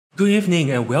Good evening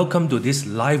and welcome to this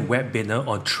live webinar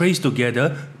on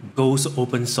TraceTogether Goes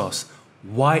Open Source,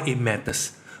 Why It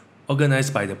Matters,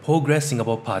 organized by the Progress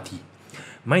Singapore Party.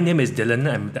 My name is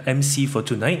Dylan, I'm the MC for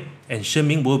tonight, and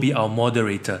Sherming will be our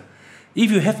moderator. If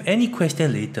you have any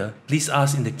question later, please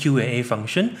ask in the Q&A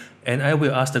function and I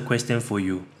will ask the question for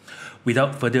you.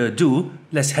 Without further ado,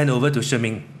 let's hand over to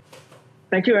Sherming.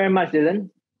 Thank you very much, Dylan.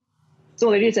 So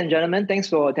ladies and gentlemen, thanks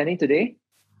for attending today.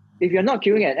 If you're not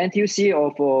queuing at NTUC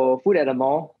or for food at the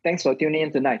mall, thanks for tuning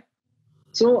in tonight.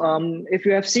 So if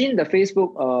you have seen the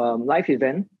Facebook live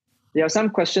event, there are some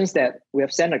questions that we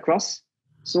have sent across.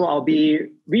 So I'll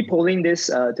be re-polling this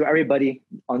to everybody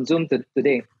on Zoom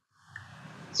today.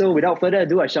 So without further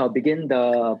ado, I shall begin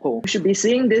the poll. You should be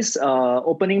seeing this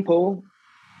opening poll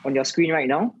on your screen right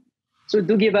now. So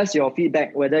do give us your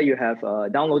feedback, whether you have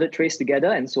downloaded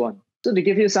TraceTogether and so on. So to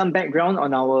give you some background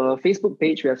on our Facebook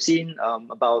page, we have seen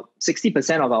about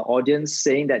 60% of our audience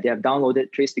saying that they have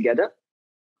downloaded TraceTogether.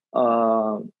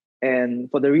 And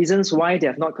for the reasons why they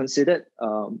have not considered,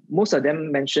 most of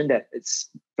them mentioned that it's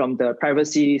from the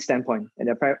privacy standpoint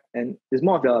and it's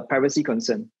more of the privacy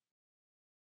concern.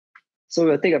 So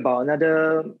we'll take about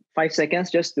another 5 seconds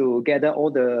just to gather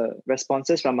all the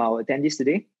responses from our attendees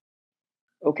today.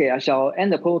 Okay, I shall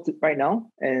end the poll right now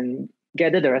and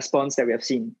gather the response that we have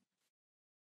seen.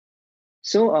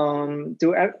 So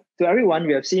to everyone,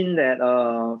 we have seen that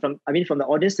from the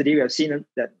audience today, we have seen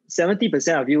that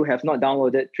 70% of you have not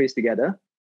downloaded TraceTogether.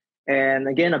 And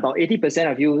again, about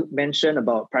 80% of you mentioned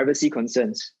about privacy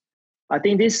concerns. I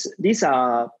think these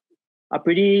are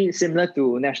pretty similar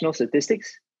to national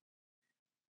statistics.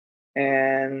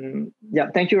 And yeah,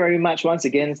 thank you very much once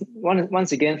again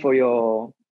for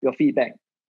your feedback.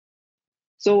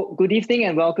 So good evening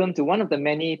and welcome to one of the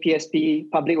many PSP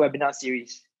public webinar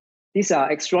series. These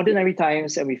are extraordinary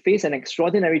times and we face an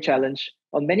extraordinary challenge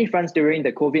on many fronts during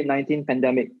the COVID-19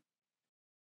 pandemic.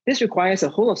 This requires a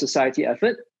whole of society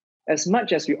effort. As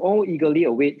much as we all eagerly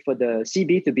await for the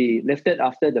CB to be lifted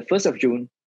after the 1st of June,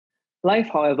 life,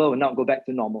 however, will not go back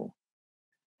to normal.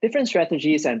 Different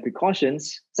strategies and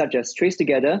precautions, such as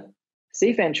TraceTogether,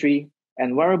 safe entry,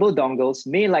 and wearable dongles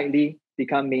may likely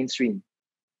become mainstream.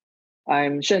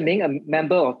 I'm Shen Ming, a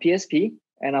member of PSP,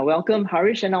 and I welcome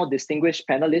Harish and our distinguished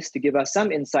panelists to give us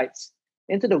some insights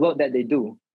into the work that they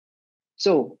do.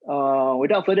 So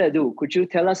without further ado, could you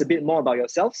tell us a bit more about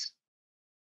yourselves?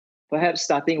 Perhaps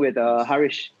starting with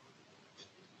Harish.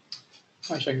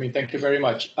 Hi, Shengmin. Thank you very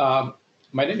much. My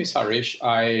name is Harish.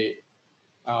 I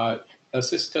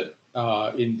assisted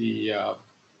in the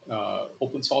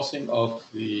open sourcing of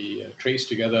the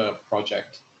TraceTogether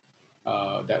project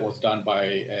that was done by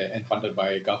and funded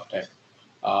by GovTech.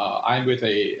 I'm with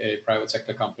a private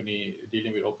sector company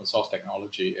dealing with open source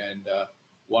technology, and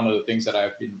one of the things that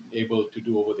I've been able to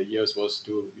do over the years was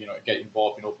to get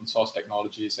involved in open source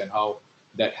technologies and how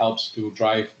that helps to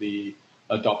drive the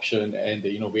adoption and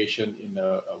the innovation in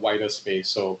a wider space.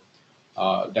 So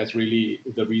that's really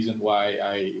the reason why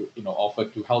I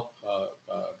offered to help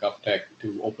GovTech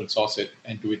to open source it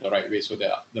and do it the right way so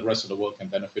that the rest of the world can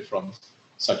benefit from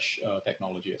such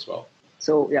technology as well.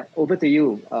 So yeah, over to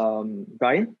you,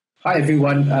 Brian. Hi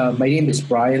everyone, my name is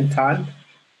Brian Tan.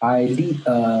 I'm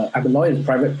a lawyer in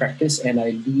private practice and I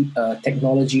lead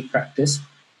technology practice.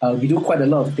 We do quite a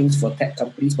lot of things for tech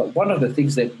companies, but one of the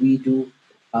things that we do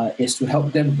is to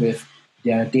help them with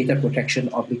their data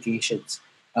protection obligations.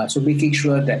 So making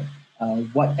sure that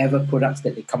whatever products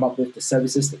that they come up with, the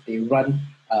services that they run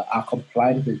are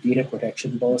compliant with data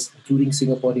protection laws, including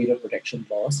Singapore data protection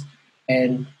laws.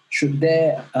 And should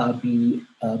there be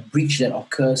a breach that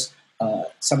occurs,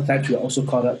 sometimes we are also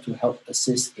called up to help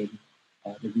assist in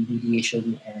the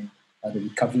remediation and the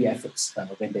recovery efforts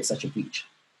when there's such a breach.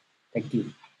 Thank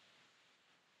you.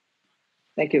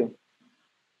 Thank you.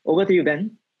 Over to you,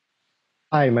 Ben.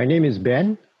 Hi, my name is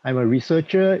Ben. I'm a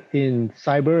researcher in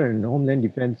cyber and homeland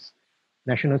defense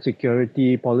national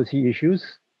security policy issues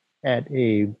at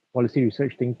a policy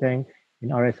research think tank in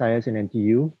RSIS and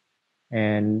NTU.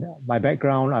 And my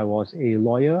background, I was a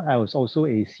lawyer. I was also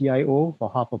a CIO for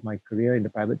half of my career in the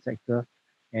private sector.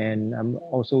 And I'm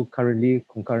also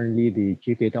concurrently the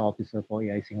Chief Data Officer for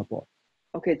AI Singapore.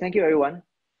 Okay, thank you everyone.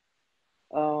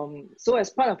 So as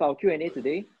part of our Q&A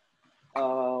today,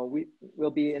 we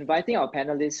will be inviting our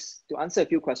panelists to answer a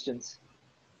few questions.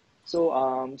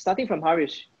 So starting from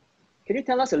Harish, can you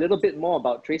tell us a little bit more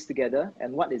about TraceTogether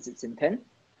and what is its intent?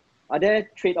 Are there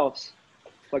trade-offs?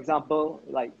 For example,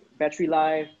 like battery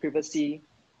life, privacy.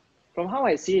 From how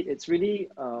I see it, it's really,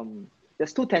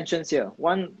 there's two tensions here.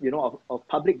 One, of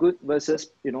public good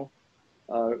versus,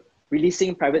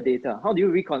 releasing private data. How do you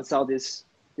reconcile these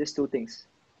two things?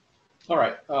 All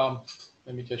right,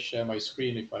 let me just share my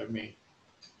screen if I may.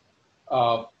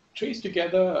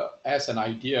 TraceTogether as an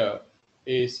idea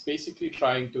is basically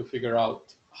trying to figure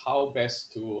out how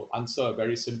best to answer a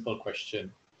very simple question.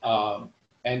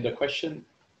 And the question,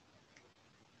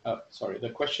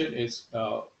 the question is,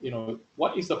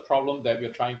 what is the problem that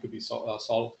we're trying to be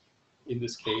solved in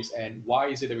this case, and why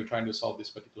is it that we're trying to solve this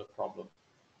particular problem?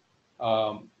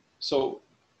 So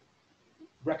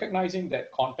recognizing that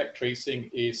contact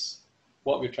tracing is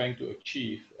what we're trying to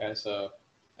achieve as a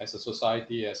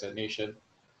society, as a nation,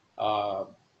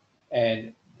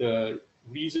 and the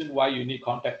reason why you need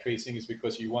contact tracing is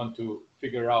because you want to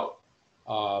figure out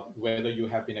whether you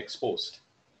have been exposed.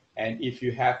 And if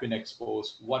you have been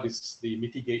exposed, what is the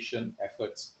mitigation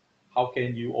efforts? How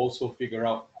can you also figure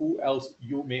out who else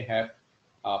you may have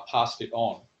passed it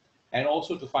on? And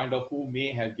also to find out who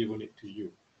may have given it to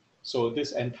you. So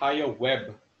this entire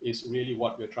web is really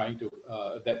what we're trying to,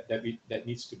 that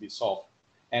needs to be solved.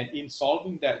 And in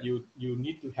solving that, you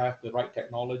need to have the right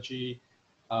technology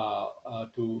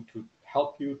to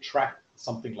help you track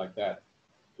something like that.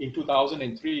 In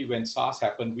 2003, when SARS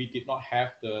happened, we did not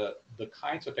have the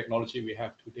kinds of technology we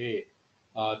have today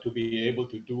to be able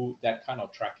to do that kind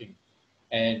of tracking.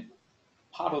 And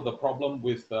part of the problem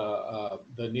with the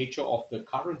nature of the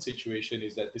current situation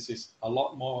is that this is a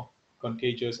lot more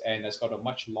contagious and has got a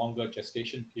much longer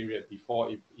gestation period before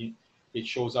it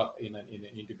shows up in an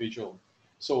individual.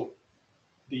 So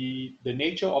the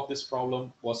nature of this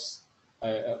problem was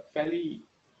a fairly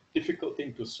difficult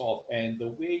thing to solve. And the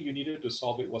way you needed to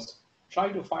solve it was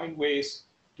trying to find ways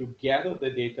to gather the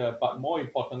data, but more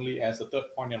importantly, as the third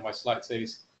point on my slide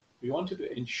says, we wanted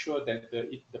to ensure that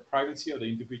the privacy of the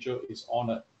individual is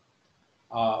honored.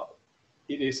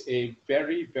 It is a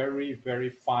very, very, very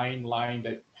fine line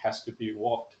that has to be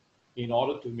walked in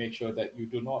order to make sure that you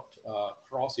do not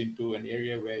cross into an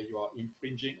area where you are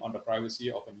infringing on the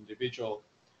privacy of an individual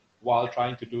while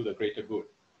trying to do the greater good,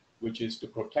 which is to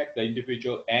protect the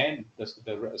individual and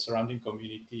the surrounding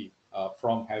community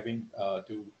from having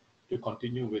to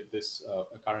continue with this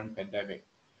current pandemic.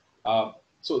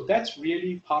 So that's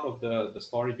really part of the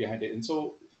story behind it. And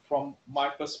so from my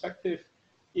perspective,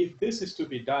 if this is to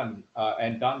be done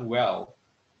and done well,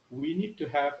 we need to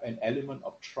have an element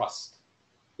of trust,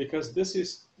 because this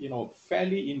is,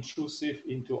 fairly intrusive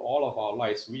into all of our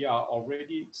lives. We are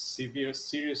already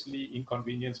seriously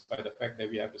inconvenienced by the fact that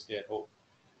we have to stay at home.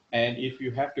 And if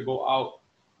you have to go out,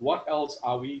 what else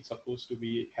are we supposed to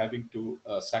be having to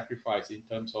sacrifice in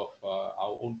terms of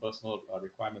our own personal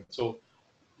requirements? So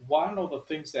one of the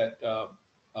things that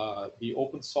the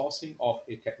open sourcing of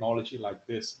a technology like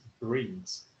this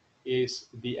brings is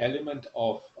the element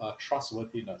of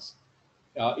trustworthiness.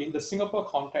 In the Singapore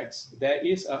context, there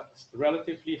is a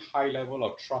relatively high level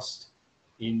of trust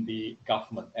in the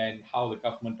government and how the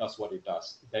government does what it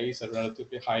does. There is a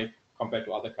relatively high compared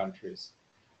to other countries.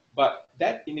 But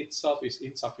that in itself is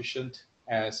insufficient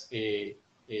as in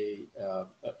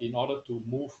order to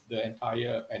move the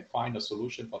entire and find a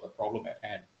solution for the problem at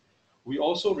hand. We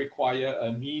also require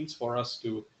a means for us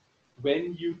to,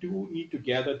 when you do need to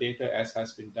gather data as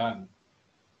has been done,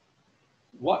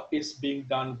 what is being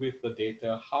done with the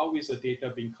data? How is the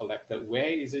data being collected? Where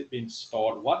is it being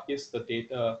stored? What is the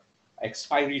data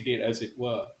expiry date, as it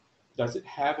were? Does it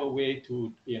have a way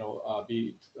to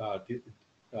be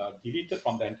deleted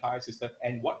from the entire system?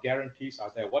 And what guarantees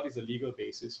are there? What is the legal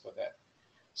basis for that?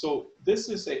 So this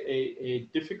is a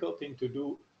difficult thing to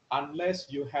do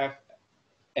unless you have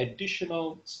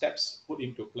additional steps put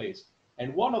into place.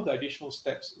 And one of the additional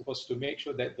steps was to make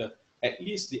sure that at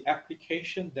least the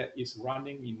application that is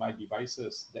running in my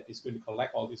devices that is going to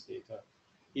collect all this data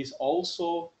is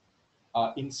also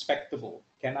inspectable.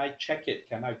 Can I check it?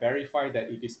 Can I verify that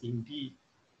it is indeed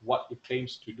what it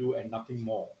claims to do and nothing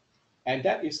more? And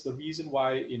that is the reason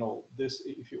why,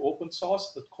 if you open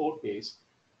source the code base,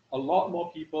 a lot more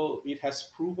people, it has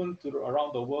proven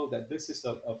around the world that this is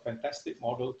a fantastic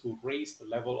model to raise the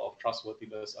level of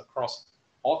trustworthiness across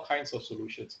all kinds of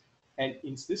solutions. And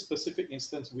in this specific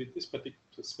instance, with this particular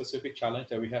specific challenge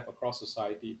that we have across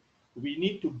society, we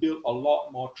need to build a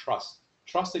lot more trust.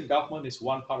 Trust in government is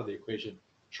one part of the equation.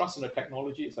 Trust in the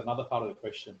technology is another part of the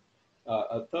question.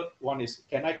 A third one is,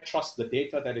 can I trust the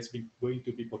data that is going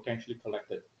to be potentially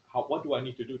collected? What do I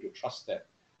need to do to trust that?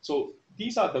 So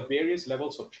these are the various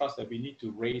levels of trust that we need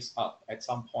to raise up at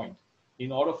some point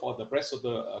in order for the rest of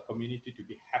the community to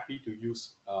be happy to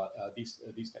use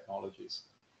these technologies.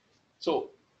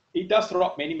 So it does throw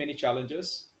up many, many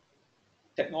challenges.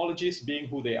 Technologies being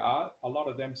who they are, a lot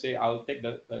of them say, I'll take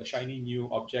the shiny new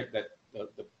object, that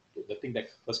the thing that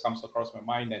first comes across my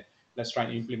mind, and let's try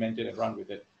and implement it and run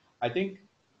with it. I think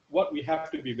what we have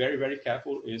to be very, very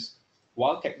careful is,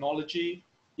 while technology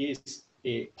is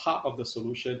a part of the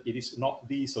solution, it is not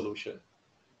the solution.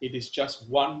 It is just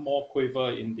one more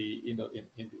quiver in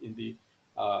the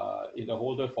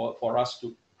holder for us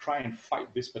to try and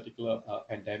fight this particular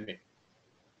pandemic.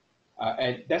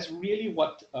 And that's really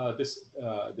what this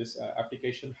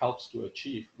application helps to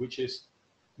achieve, which is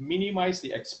minimize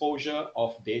the exposure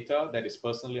of data that is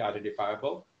personally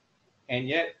identifiable, and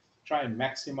yet try and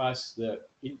maximize the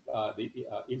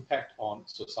impact on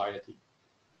society.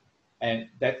 And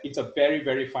that it's a very,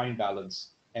 very fine balance.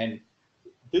 And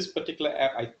this particular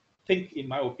app, I think, in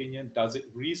my opinion, does it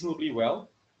reasonably well.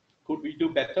 Could we do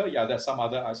better? Yeah, there's some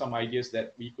ideas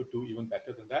that we could do even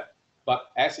better than that.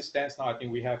 But as it stands now, I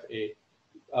think we have a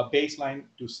baseline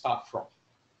to start from.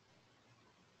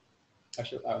 I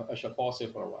shall pause here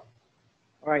for a while.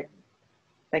 All right.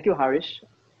 Thank you, Harish.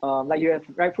 Like you have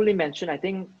rightfully mentioned, I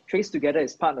think TraceTogether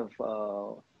is part of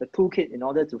the toolkit in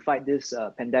order to fight this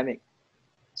pandemic.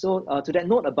 So to that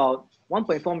note, about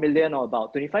 1.4 million, or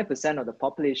about 25% of the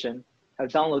population, have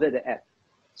downloaded the app.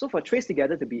 So for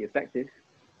TraceTogether to be effective,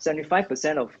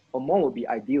 75% or more would be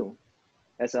ideal,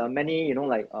 as many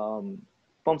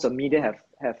forms of media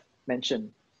have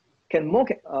mentioned. Can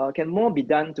more be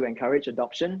done to encourage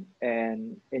adoption,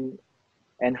 and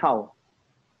how?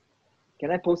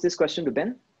 Can I pose this question to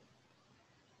Ben?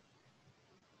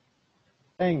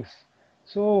 Thanks.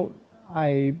 So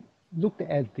I looked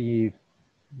at the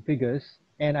figures,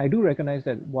 and I do recognize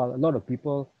that while a lot of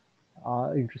people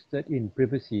are interested in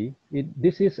privacy,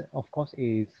 this is, of course,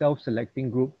 a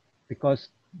self-selecting group, because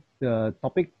the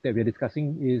topic that we're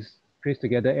discussing is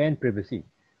TraceTogether and privacy.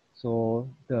 So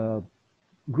the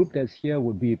group that's here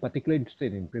would be particularly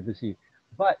interested in privacy.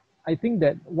 But I think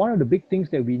that one of the big things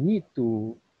that we need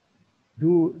to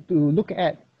look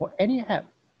at for any app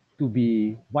to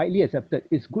be widely accepted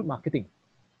is good marketing.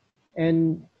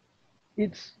 And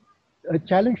it's a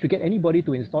challenge to get anybody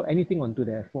to install anything onto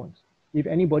their phones. If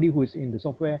anybody who is in the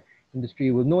software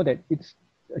industry will know that it's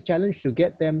a challenge to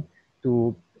get them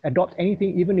to adopt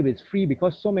anything, even if it's free,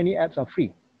 because so many apps are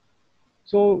free.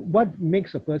 So what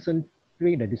makes a person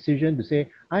make the decision to say,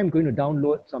 I'm going to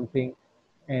download something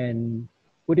and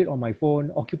put it on my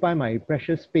phone, occupy my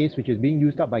precious space, which is being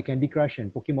used up by Candy Crush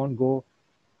and Pokemon Go,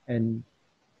 and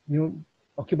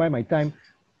occupy my time?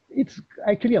 It's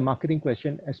actually a marketing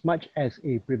question as much as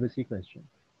a privacy question.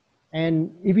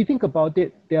 And if you think about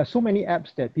it, there are so many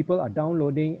apps that people are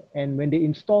downloading, and when they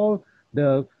install,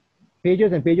 the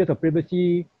pages and pages of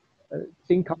privacy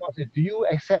thing come out, says, do you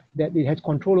accept that it has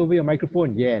control over your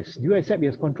microphone? Yes. Do you accept it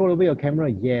has control over your camera?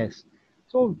 Yes.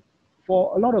 So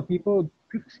for a lot of people,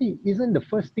 privacy isn't the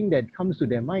first thing that comes to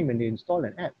their mind when they install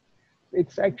an app.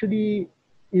 It's actually,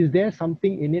 is there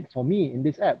something in it for me in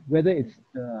this app? Whether it's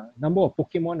the number of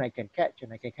Pokemon I can catch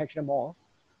and I can catch them all,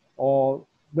 or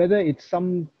whether it's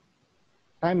some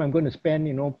time I'm going to spend,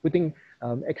 putting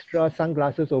extra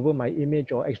sunglasses over my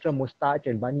image, or extra mustache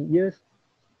and bunny ears.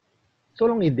 So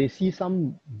long as they see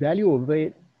some value over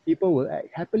it, people will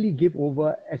happily give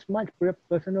over as much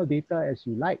personal data as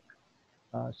you like,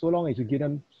 so long as you give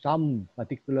them some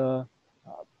particular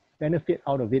benefit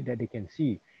out of it that they can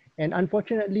see. And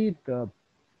unfortunately, the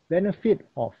benefit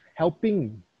of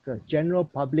helping the general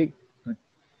public to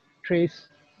trace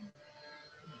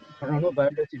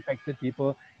coronavirus infected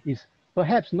people is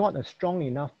perhaps not a strong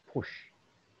enough push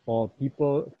for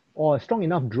people, or a strong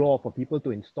enough draw for people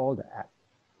to install the app.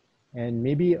 And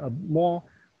maybe a more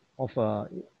of a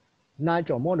nudge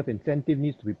or more of incentive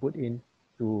needs to be put in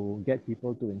to get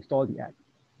people to install the app.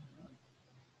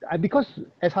 Because,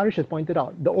 as Harish has pointed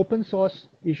out, the open source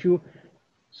issue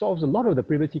solves a lot of the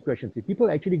privacy questions. If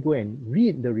people actually go and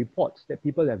read the reports that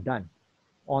people have done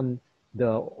on the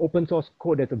open source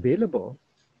code that's available,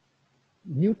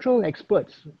 neutral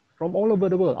experts from all over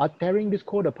the world are tearing this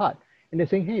code apart. And they're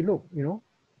saying, hey, look,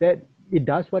 that it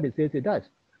does what it says it does.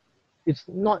 It's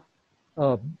not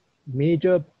a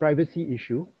major privacy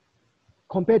issue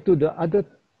compared to the other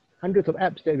hundreds of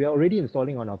apps that we are already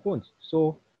installing on our phones.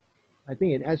 So I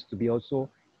think it has to be also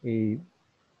a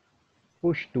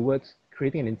push towards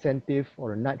creating an incentive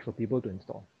or a nudge for people to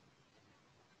install.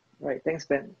 Right, thanks,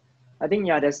 Ben. I think,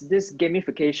 yeah, there's this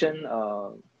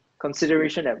gamification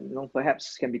consideration that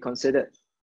perhaps can be considered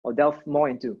or delved more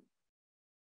into.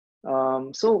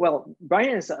 Well,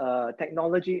 Brian is a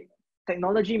technology,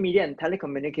 media, and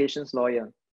telecommunications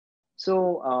lawyer.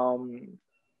 So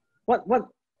what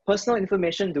personal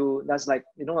information does a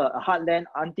heartland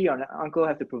auntie or an uncle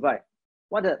have to provide?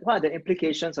 What are the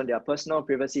implications on their personal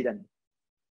privacy then?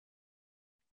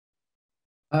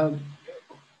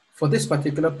 For this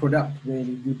particular product,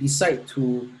 when you decide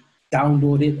to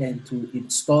download it and to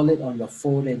install it on your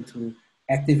phone and to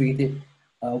activate it.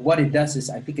 What it does is,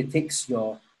 I think it takes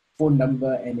your phone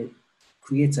number and it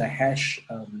creates a hash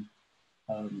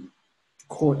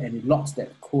code, and it locks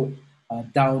that code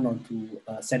down onto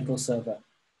a central server.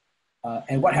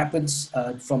 And what happens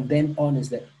from then on is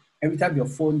that every time your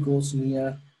phone goes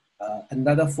near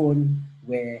another phone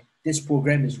where this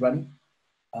program is running,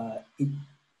 it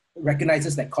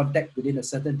recognizes that contact within a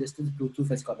certain distance. Bluetooth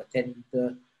has got a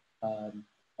 10-meter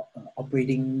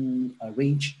operating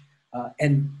range,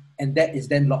 and that is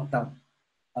then locked down.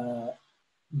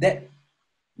 That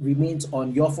remains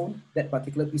on your phone. That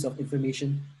particular piece of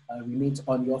information remains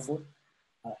on your phone.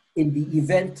 In the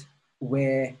event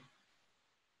where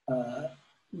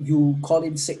you call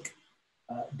in sick,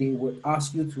 they would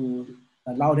ask you to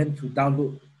allow them to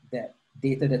download that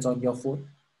data that's on your phone,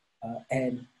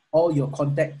 and all your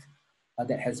contact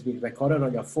that has been recorded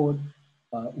on your phone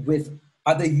with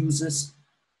other users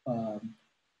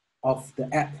of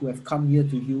the app who have come near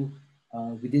to you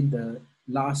within the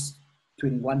last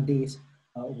 21 days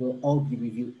will all be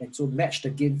reviewed. And so matched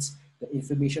against the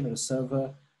information on the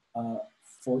server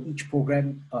for each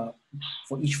program,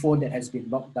 for each phone that has been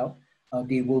locked down,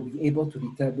 they will be able to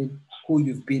determine who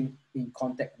you've been in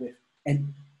contact with.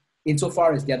 And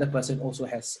insofar as the other person also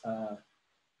has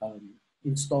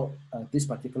installed this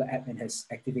particular app and has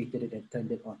activated it and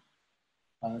turned it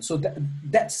on. So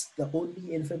that's the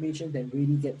only information that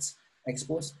really gets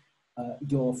exposed.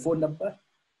 Your phone number,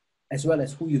 as well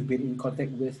as who you've been in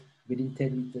contact with within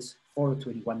 10 meters for a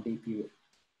 21-day period.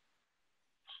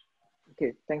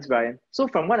 Okay, thanks, Brian. So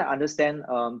from what I understand,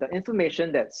 the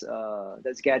information that's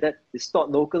gathered is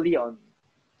stored locally on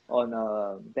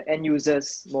the end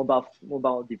user's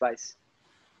mobile device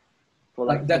for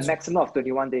like a maximum of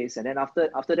 21 days, and then after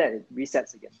that it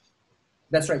resets again.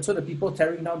 That's right. So the people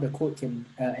tearing down the code can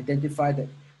identify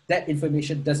that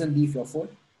information doesn't leave your phone,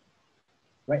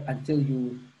 right, until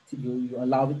you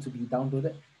allow it to be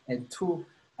downloaded. And two,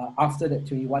 after that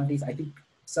 21 days, I think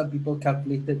some people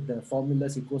calculated the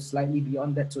formulas, it goes slightly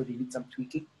beyond that, so they need some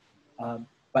tweaking.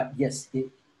 But yes, it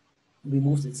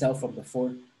removes itself from the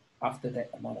phone after that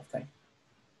amount of time.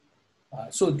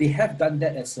 So they have done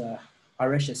that, as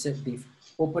Harish has said. They've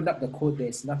opened up the code,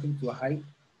 there's nothing to hide.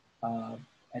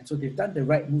 And so they've done the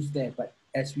right moves there. But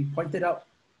as we pointed out,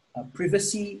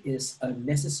 privacy is a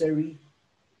necessary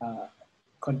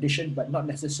condition, but not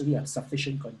necessarily a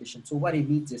sufficient condition. So what it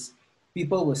means is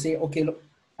people will say, okay, look,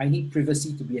 I need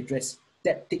privacy to be addressed.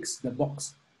 That ticks the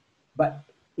box. But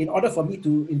in order for me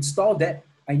to install that,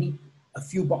 I need a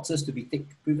few boxes to be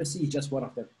ticked. Privacy is just one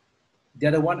of them. The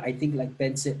other one, I think, like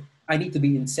Ben said, I need to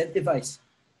be incentivized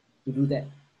to do that.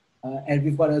 And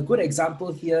we've got a good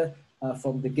example here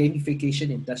from the gamification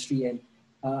industry. And,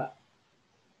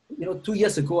 2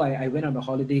 years ago, I went on a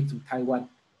holiday to Taiwan.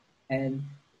 And,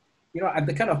 I'm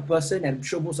the kind of person, and I'm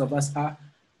sure most of us are,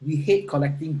 we hate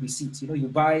collecting receipts. You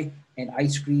buy an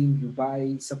ice cream, you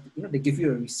buy something, they give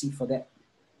you a receipt for that.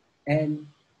 And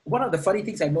one of the funny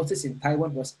things I noticed in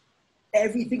Taiwan was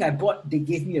everything I bought, they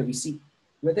gave me a receipt.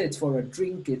 Whether it's for a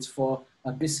drink, it's for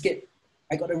a biscuit,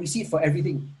 I got a receipt for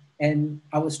everything. And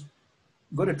I was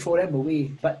going to throw them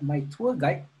away, but my tour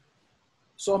guide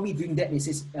saw me doing that and he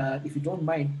says, if you don't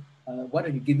mind, why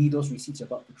don't you give me those receipts you're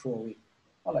about to throw away?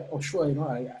 I'm like, oh sure,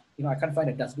 I can't find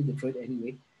a dustbin to throw it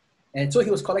anyway. And so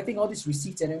he was collecting all these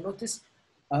receipts, and I noticed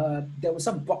there were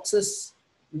some boxes,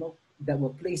 that were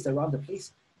placed around the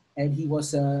place, and he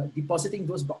was depositing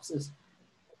those boxes.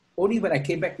 Only when I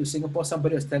came back to Singapore,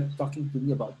 somebody was talking to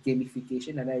me about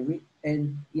gamification,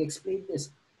 and he explained this.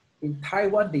 In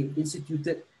Taiwan, they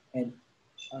instituted an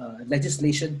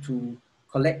legislation to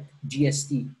collect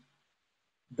GST.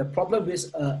 The problem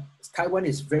is Taiwan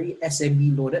is very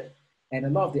SME loaded, and a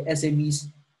lot of the SMEs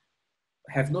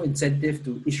have no incentive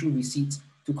to issue receipts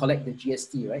to collect the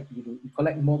GST, right? You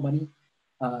collect more money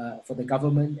for the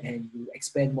government and you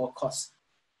expend more costs.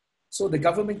 So the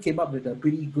government came up with a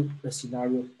pretty good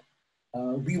scenario.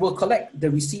 We will collect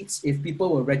the receipts if people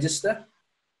will register,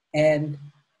 and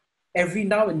every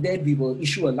now and then we will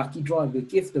issue a lucky draw and we'll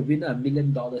give the winner $1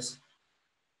 million.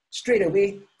 Straight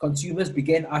away, consumers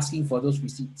began asking for those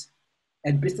receipts.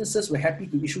 And businesses were happy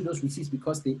to issue those receipts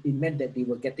because it meant that they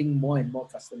were getting more and more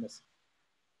customers.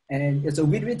 And it's a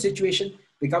win-win situation.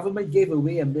 The government gave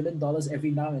away $1 million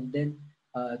every now and then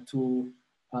to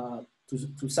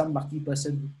some lucky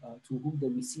person to whom the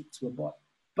receipts were bought.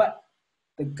 But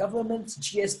the government's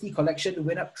GST collection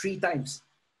went up 3 times,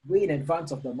 way in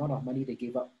advance of the amount of money they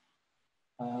gave up,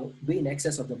 way in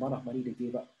excess of the amount of money they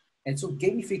gave up. And so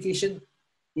gamification,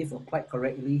 if applied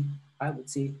correctly, I would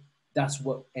say does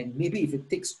work. And maybe if it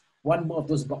takes one more of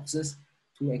those boxes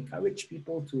to encourage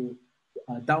people to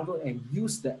download and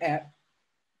use the app,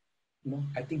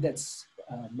 I think that's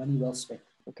money well spent.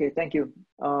 Okay, thank you.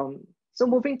 So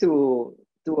moving to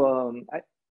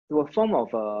a form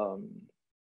of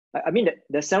I mean,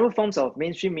 there's several forms of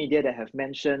mainstream media that have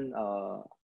mentioned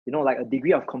like a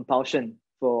degree of compulsion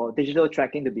for digital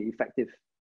tracking to be effective.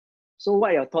 So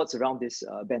what are your thoughts around this,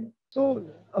 Ben? So,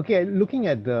 okay, looking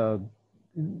at the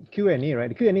Q&A, right?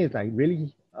 The Q&A is like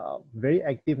really very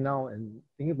active now, and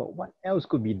thinking about what else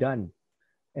could be done.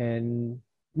 And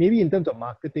maybe in terms of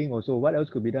marketing also, what else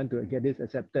could be done to get this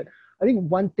accepted? I think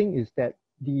one thing is that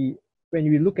when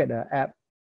you look at the app,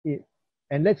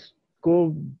 and let's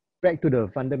go back to the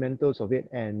fundamentals of it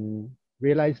and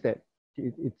realize that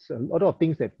it's a lot of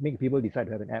things that make people decide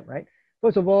to have an app, right?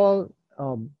 First of all,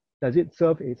 does it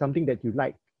serve something that you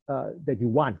like, that you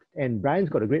want? And Brian's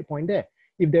got a great point there.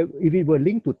 If it were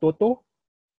linked to Toto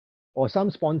or some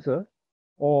sponsor,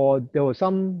 or there was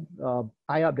some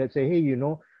tie-up that say, hey,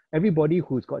 everybody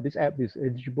who's got this app is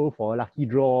eligible for a lucky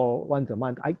draw once a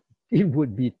month,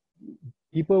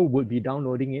 people would be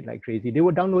downloading it like crazy. They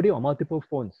would download it on multiple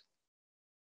phones,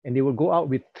 and they will go out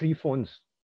with 3 phones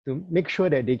to make sure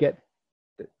that they get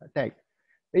tagged.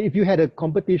 If you had a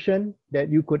competition that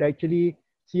you could actually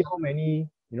see how many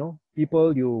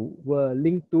people you were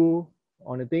linked to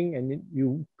on a thing, and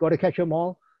you got to catch them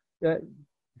all,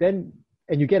 then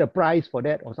and you get a prize for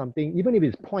that or something, even if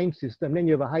it's point system, then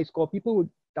you have a high score, people would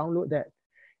download that.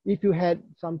 If you had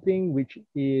something which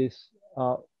is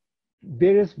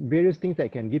various things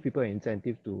that can give people an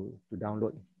incentive to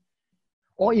download,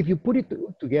 or if you put it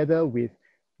together with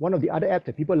one of the other apps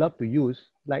that people love to use,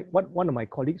 like what one of my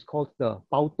colleagues calls the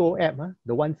Pauto app,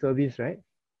 the one service, right?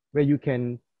 Where you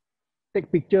can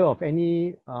take picture of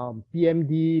any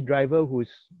PMD driver who's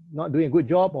not doing a good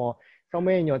job, or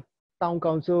somewhere in your town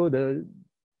council,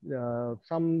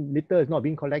 some litter is not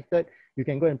being collected, you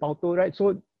can go and Pauto, right?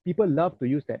 So people love to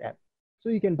use that app. So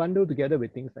you can bundle together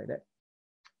with things like that.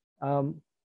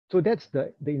 So that's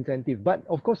the incentive. But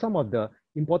of course, some of the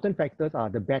important factors are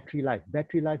the battery life.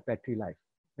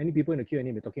 Many people in the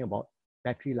Q&A were talking about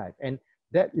battery life, and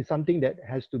that is something that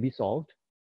has to be solved.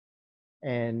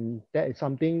 And that is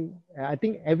something, I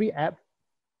think every app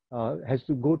has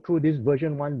to go through this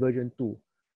version 1, version 2.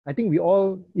 I think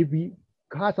if we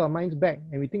cast our minds back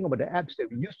and we think about the apps that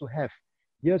we used to have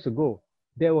years ago,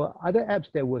 there were other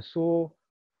apps that were so,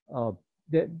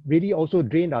 that really also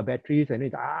drained our batteries, and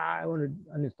it's, I want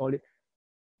to uninstall it.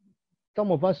 Some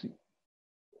of us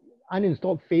tried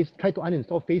to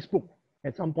uninstall Facebook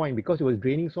at some point because it was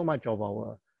draining so much of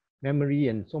our memory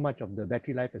and so much of the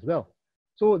battery life as well.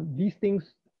 So these things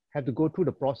have to go through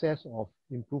the process of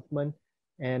improvement.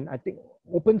 And I think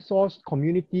open source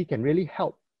community can really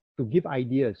help to give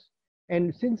ideas.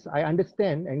 And since I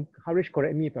understand, and Harish,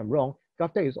 correct me if I'm wrong,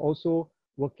 GovTech is also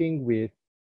working with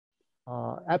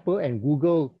Apple and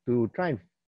Google to try and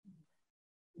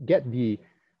get the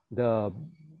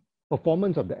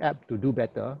performance of the app to do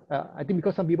better. I think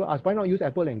because some people ask, why not use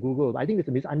Apple and Google? I think it's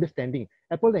a misunderstanding.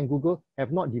 Apple and Google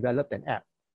have not developed an app.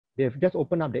 They've just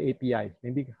opened up the APIs.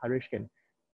 Maybe Harish can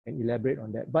elaborate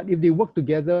on that. But if they work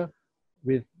together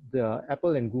with the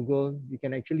Apple and Google, you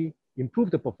can actually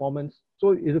improve the performance.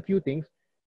 So it's a few things.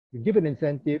 You give an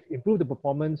incentive, improve the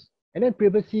performance, and then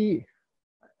privacy.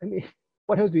 I mean,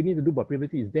 what else do we need to do about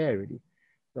privacy? Is there already.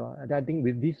 So I think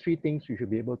with these 3 things, we should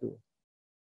be able to.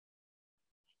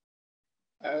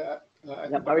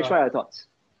 Harish, what are your thoughts?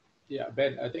 Yeah,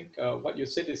 Ben, I think what you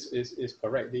said is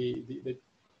correct. The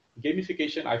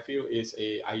gamification, I feel, is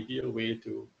an ideal way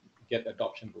to get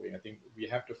adoption going. I think we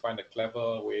have to find a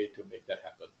clever way to make that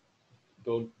happen.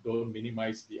 Don't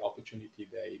minimize the opportunity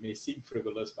there. It may seem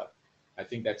frivolous, but I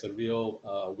think that's a real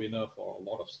winner for a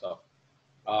lot of stuff.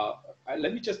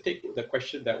 Let me just take the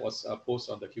question that was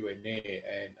posted on the Q&A,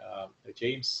 and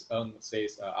James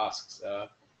asks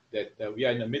that we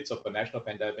are in the midst of a national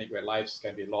pandemic where lives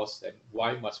can be lost, and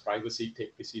why must privacy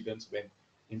take precedence when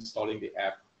installing the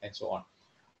app and so on.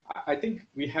 I think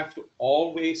we have to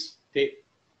always take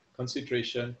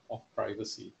consideration of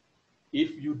privacy.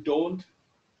 If you don't,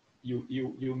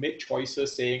 you make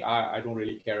choices saying, I don't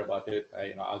really care about it,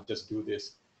 I'll just do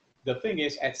this. The thing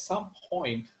is, at some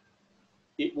point,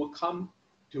 it will come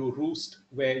to roost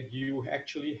where you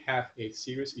actually have a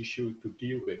serious issue to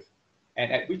deal with.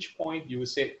 And at which point you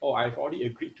say, oh, I've already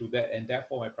agreed to that, and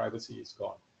therefore my privacy is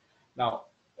gone. Now,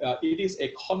 it is a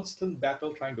constant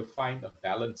battle trying to find a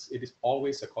balance. It is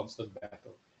always a constant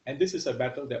battle. And this is a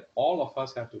battle that all of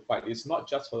us have to fight. It's not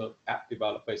just for the app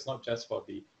developer. It's not just for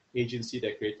the agency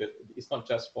that created. It's not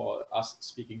just for us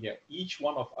speaking here. Each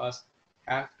one of us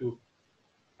have to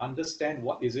understand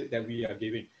what is it that we are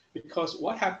giving. Because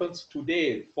what happens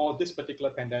today for this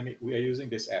particular pandemic, we are using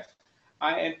this app.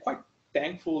 I am quite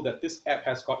thankful that this app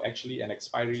has got actually an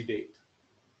expiry date.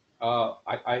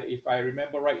 If I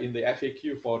remember right, in the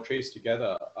FAQ for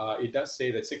TraceTogether, it does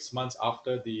say that 6 months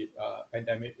after the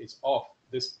pandemic is off,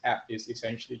 this app is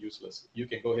essentially useless. You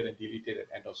can go ahead and delete it at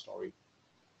end of story.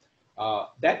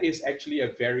 That is actually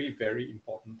a very, very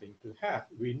important thing to have.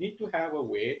 We need to have a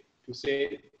way to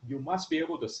say you must be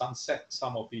able to sunset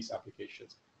some of these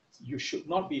applications. You should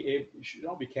not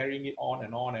be carrying it on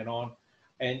and on and on.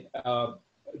 And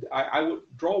I would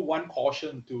draw one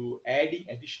caution to adding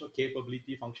additional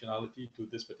capability functionality to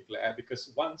this particular app,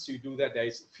 because once you do that, there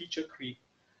is feature creep.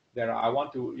 I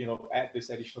want to add this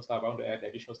additional stuff. I want to add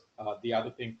additional the other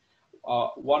thing.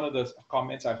 One of the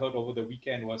comments I heard over the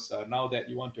weekend was, now that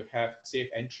you want to have safe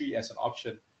entry as an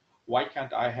option, why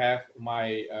can't I have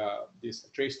my this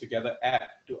TraceTogether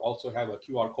app to also have a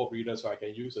QR code reader, so I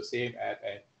can use the same app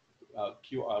and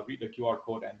read the QR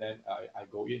code, and then I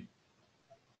go in.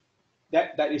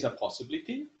 That is a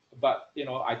possibility, but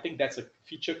I think that's a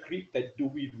feature creep. That do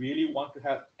we really want to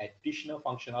have additional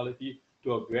functionality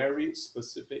to a very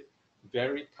specific,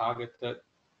 very targeted,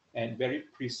 and very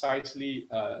precisely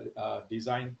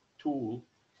designed tool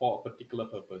for a particular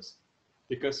purpose?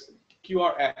 Because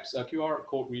QR apps, QR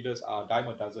code readers are a dime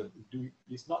a dozen.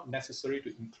 It's not necessary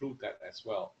to include that as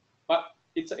well. But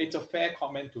it's a fair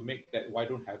comment to make, that why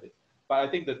don't have it? But I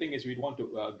think the thing is, we want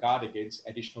to guard against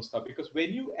additional stuff, because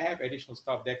when you have additional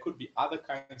stuff, there could be other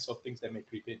kinds of things that may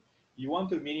creep in. You want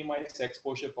to minimize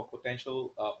exposure for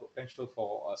potential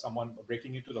for someone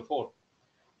breaking into the phone.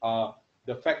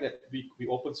 The fact that we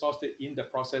open sourced it, in the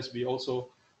process, we also,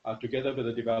 together with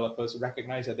the developers,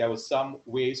 recognize that there were some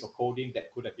ways of coding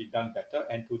that could have been done better.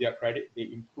 And to their credit, they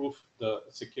improved the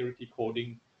security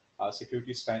coding,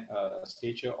 security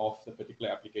stature of the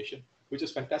particular application, which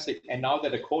is fantastic. And now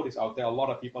that the code is out there, a lot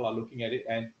of people are looking at it.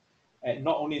 And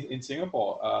not only in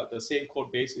Singapore, the same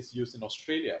code base is used in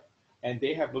Australia. And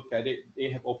they have looked at it. They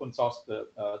have open sourced the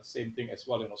same thing as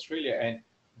well in Australia. And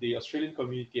the Australian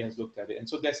community has looked at it. And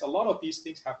so there's a lot of these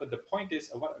things happen. The point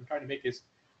is, what I'm trying to make is,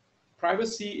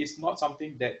 privacy is not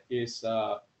something that is,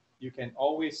 you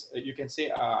can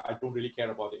say, I don't really care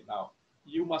about it now.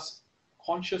 You must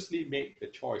consciously make the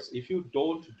choice. If you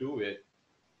don't do it,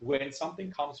 when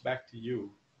something comes back to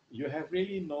you, you have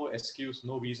really no excuse,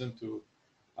 no reason to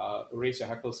raise your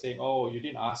hackle saying, oh, you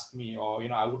didn't ask me, or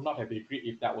I would not have agreed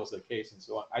if that was the case, and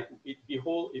so on. It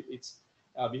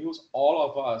behooves all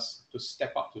of us to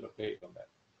step up to the plate on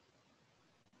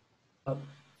that.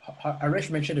 Harish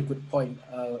mentioned a good point.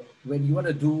 When you want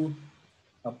to do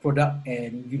a product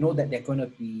and you know that there are going to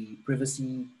be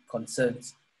privacy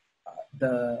concerns,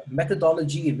 the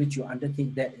methodology in which you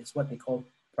undertake that is what they call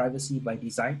privacy by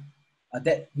design.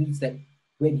 That means that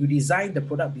when you design the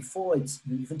product, before you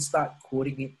even start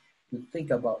coding it, you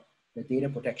think about the data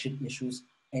protection issues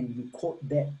and you code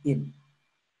that in.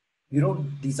 You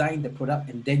don't design the product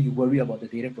and then you worry about the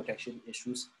data protection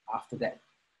issues after that.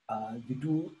 You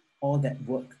do all that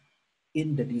work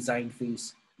in the design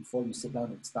phase before you sit down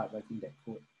and start writing that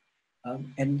code.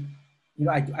 And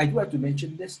I do have to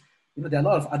mention this. There are a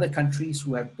lot of other countries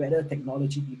who have better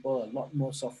technology people, a lot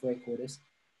more software coders,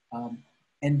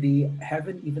 and they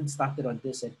haven't even started on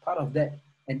this. And part of that,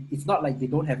 and it's not like they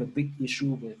don't have a big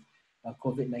issue with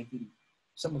COVID-19.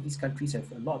 Some of these countries have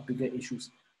a lot bigger issues,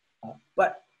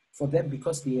 but for them,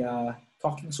 because they are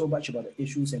talking so much about the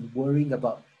issues and worrying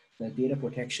about the data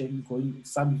protection,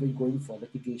 some even going for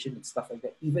litigation and stuff like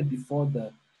that, even before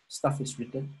the stuff is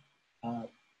written,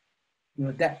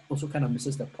 that also kind of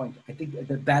misses the point. I think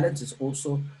the balance is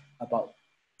also about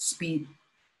speed,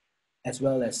 as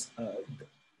well as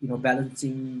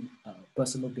balancing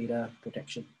personal data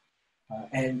protection,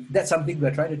 and that's something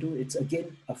we're trying to do. It's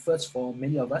again a first for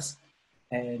many of us,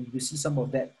 and you see some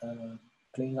of that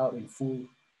playing out in full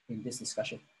in this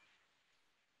discussion.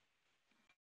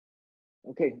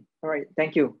 Okay, all right,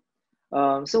 thank you.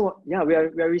 So yeah, we are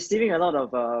receiving a lot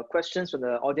of questions from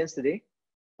the audience today.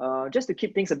 Just to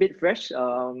keep things a bit fresh,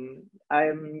 I'm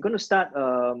going to start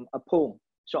a poll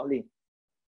shortly.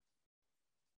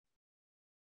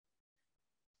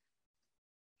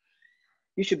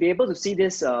 You should be able to see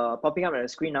this popping up on the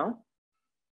screen now.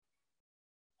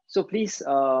 So please,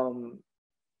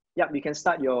 yeah, you can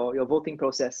start your voting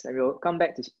process, and we'll come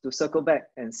back to circle back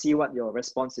and see what your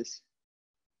response is.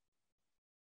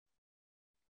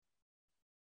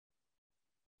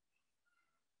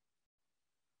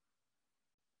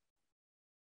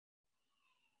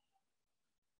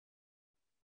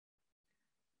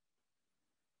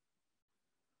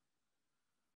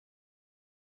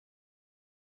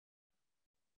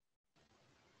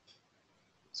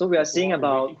 So we are seeing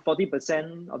about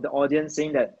 40% of the audience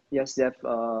saying that yes, they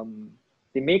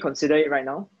may consider it right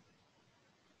now.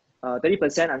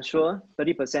 30% unsure,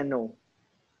 30% no.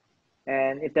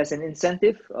 And if there's an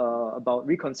incentive about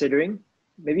reconsidering,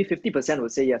 maybe 50%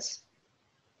 would say yes,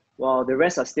 while the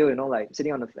rest are still, like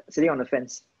sitting on the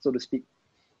fence, so to speak.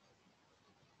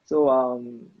 So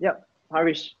yeah,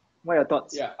 Harish, what are your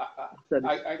thoughts? Yeah,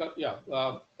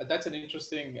 that's an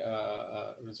interesting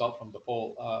result from the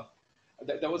poll.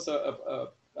 There was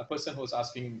a person who was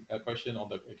asking a question on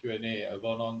the Q&A,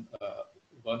 Vernon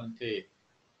Tay,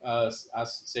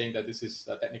 saying that this is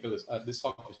technical. This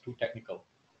talk is too technical.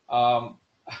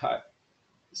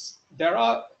 There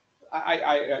are.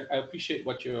 I appreciate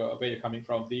where you're coming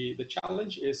from. The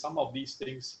challenge is some of these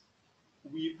things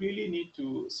we really need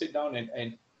to sit down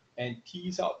and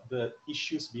tease out the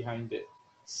issues behind it.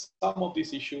 Some of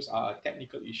these issues are a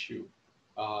technical issue.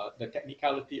 The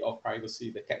technicality of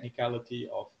privacy, the technicality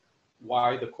of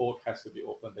why the code has to be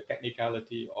open, the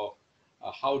technicality of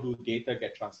how do data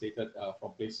get translated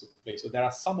from place to place. So there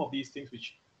are some of these things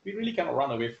which we really cannot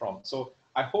run away from. So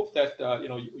I hope that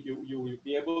you will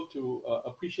be able to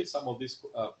appreciate some of these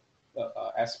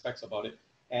aspects about it,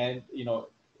 and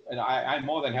and I'm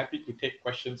more than happy to take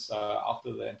questions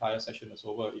after the entire session is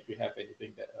over if you have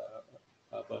anything that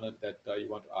Bernard, that you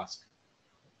want to ask.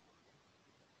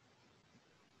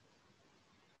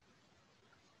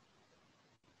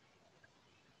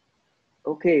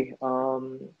 Okay.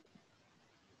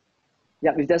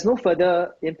 Yeah, if there's no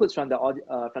further inputs from the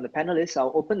panelists,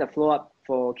 I'll open the floor up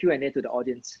for Q&A to the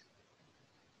audience.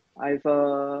 I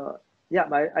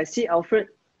see Alfred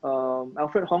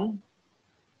Hong,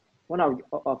 one of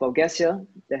our guests here,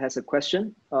 that has a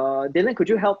question. Dylan, could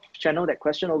you help channel that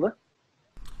question over?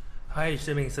 Hi,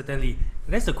 Shiming, certainly.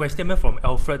 There's a question from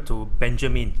Alfred to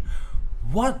Benjamin.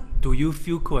 What do you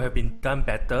feel could have been done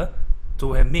better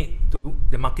to have made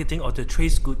the marketing of the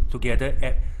TraceTogether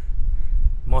app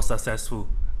more successful,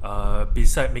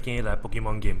 besides making it like a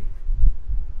Pokemon game?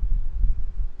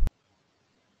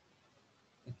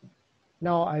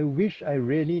 Now, I wish I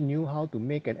really knew how to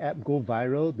make an app go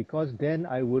viral, because then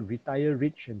I would retire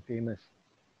rich and famous,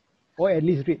 or at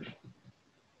least rich.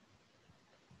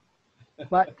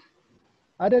 But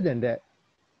other than that,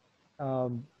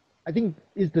 I think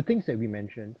it's the things that we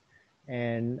mentioned,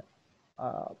 and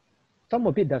some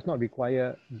of it does not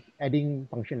require adding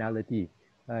functionality,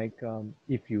 like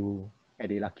if you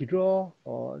add a lucky draw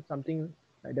or something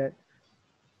like that.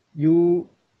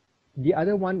 The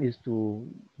other one is to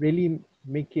really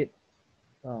make it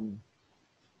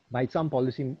by some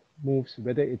policy moves,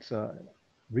 whether it's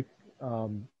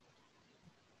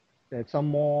there's some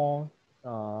more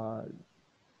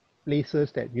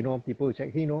places that people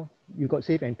check, hey, you got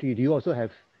safe entry, do you also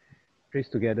have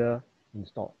TraceTogether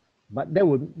installed? But that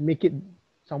would make it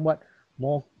somewhat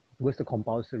more towards the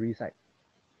compulsory side.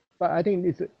 But I think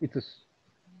it's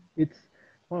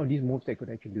one of these moves that could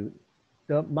actually do.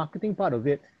 The marketing part of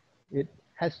it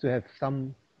has to have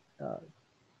some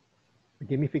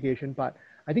gamification part.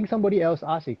 I think somebody else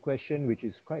asked a question which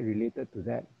is quite related to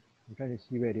that. I'm trying to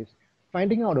see where it is.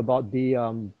 Finding out about the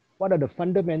what are the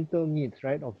fundamental needs,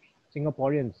 right, of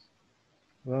Singaporeans.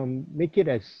 Make it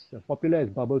as popular as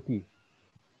bubble tea.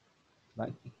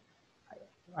 But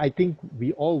I think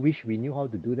we all wish we knew how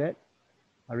to do that.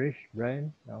 Harish,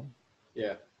 Brian, no?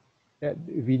 Yeah. That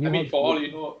we knew. I mean, for all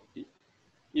you know,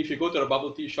 if you go to the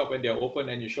bubble tea shop when they're open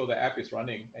and you show the app is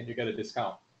running, and you get a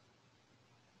discount.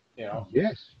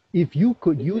 Yes. If you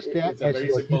could use that as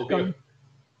your discount.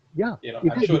 Yeah.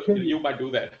 I'm sure you might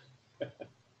do that.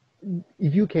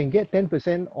 If you can get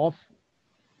 10% off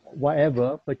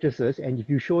whatever purchases, and if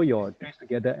you show your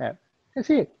TraceTogether app, that's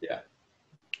it. Yeah.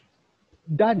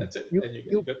 Done. That's it. You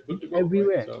good to go,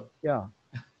 everywhere. Right? So, yeah.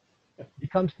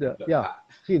 Becomes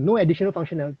See, no additional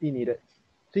functionality needed.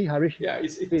 See, Harish. Yeah,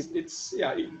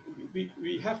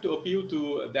 we have to appeal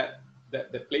to that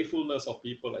playfulness of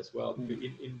people as well.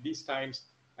 In these times,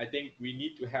 I think we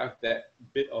need to have that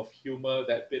bit of humor,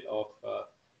 that bit of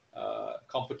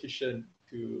competition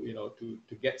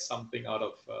to get something out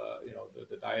of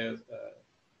the dire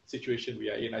situation we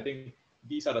are in. I think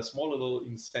these are the small little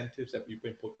incentives that we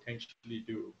can potentially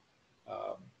do.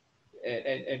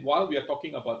 And while we are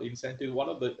talking about the incentive, one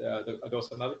of there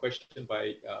was another question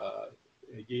by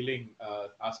Yiling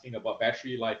asking about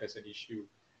battery life as an issue.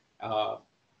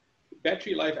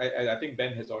 Battery life, I think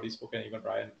Ben has already spoken, even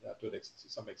Brian to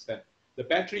some extent. The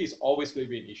battery is always going to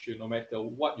be an issue, no matter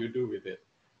what you do with it.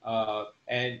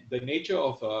 And the nature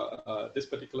of this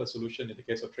particular solution, in the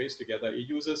case of TraceTogether, it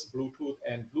uses Bluetooth,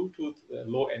 and Bluetooth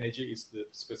low energy is the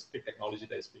specific technology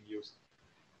that is being used.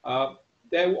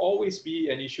 there will always be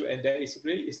an issue, and there is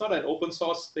really, it's not an open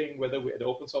source thing whether the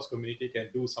open source community can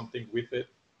do something with it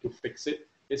to fix it.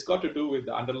 It's got to do with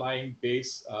the underlying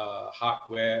base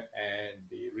hardware and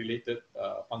the related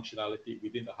functionality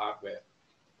within the hardware.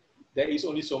 There is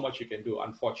only so much you can do,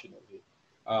 unfortunately.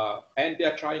 And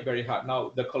they're trying very hard.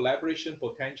 Now, the collaboration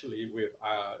potentially with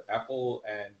Apple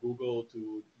and Google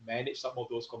to manage some of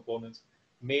those components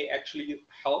may actually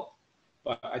help.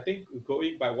 But I think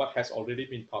going by what has already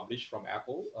been published from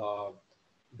Apple,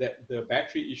 that the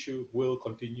battery issue will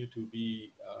continue to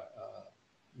be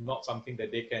not something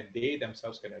that they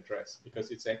themselves can address,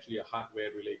 because it's actually a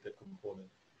hardware related component.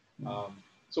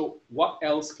 So what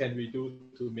else can we do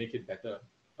to make it better?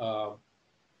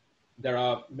 There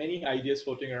are many ideas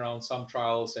floating around, some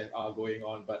trials and are going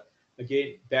on, but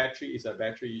again, battery is a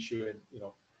battery issue, and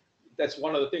that's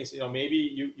one of the things. Maybe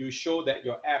you show that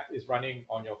your app is running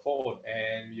on your phone,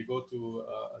 and you go to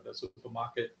the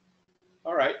supermarket.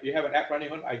 All right, you have an app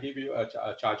running on. I give you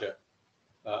a charger,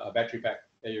 a battery pack.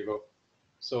 There you go.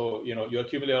 So you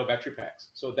accumulate battery packs.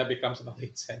 So that becomes another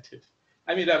incentive.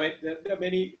 I mean, there are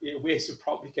many ways you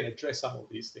probably can address some of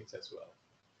these things as well.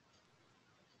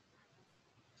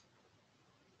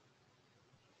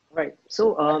 Right.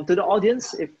 So to the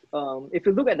audience, if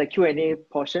you look at the Q&A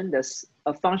portion, there's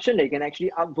a function that you can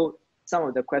actually upvote some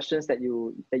of the questions that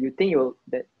you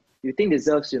think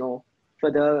deserves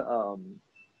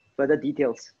further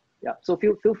details. Yeah. So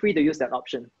feel free to use that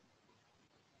option.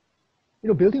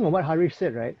 Building on what Harish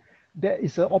said, right? There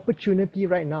is an opportunity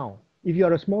right now. If you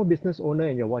are a small business owner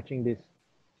and you're watching this,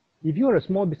 this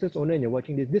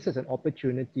is an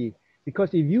opportunity,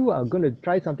 because if you are going to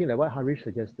try something like what Harish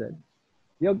suggested,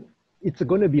 it's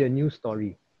going to be a new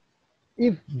story.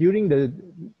 If during the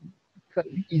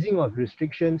easing of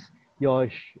restrictions, your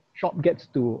shop gets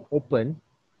to open,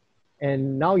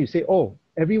 and now you say, oh,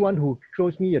 everyone who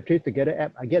shows me your TraceTogether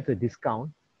app, I get a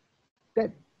discount, that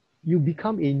you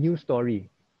become a new story.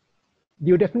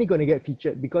 You're definitely going to get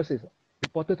featured, because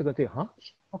reporters are going to say, huh?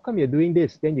 How come you're doing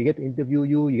this? Then you get to interview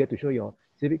you get to show your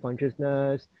civic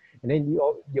consciousness, and then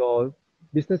your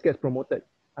business gets promoted.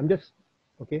 I'm just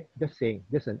saying,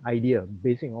 just an idea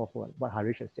basing off what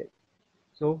Harish has said.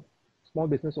 So, small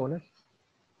business owners,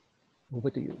 over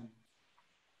to you.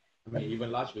 I mean,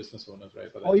 even large business owners,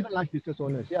 right? Or even large business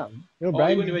owners, yeah.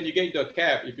 Brian, even when you get into a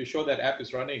cab, if you show that app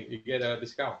is running, you get a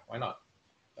discount. Why not?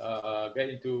 Get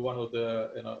into one of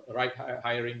the ride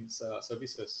hiring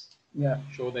services. Yeah.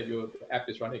 Show that your app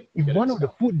is running. If one of the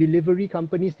food delivery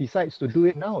companies decides to do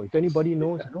it now, if anybody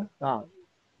knows,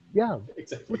 yeah,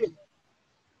 exactly.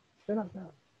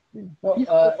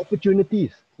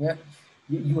 Opportunities. Yeah,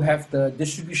 you have the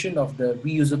distribution of the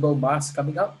reusable masks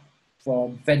coming up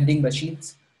from vending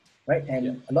machines, right?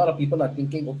 And a lot of people are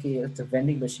thinking, okay, it's a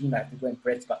vending machine, I have to go and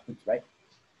press buttons, right?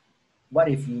 What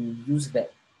if you use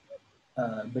that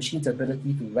machine's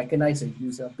ability to recognize a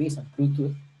user based on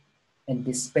Bluetooth and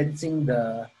dispensing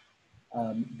the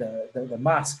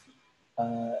mask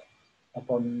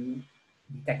upon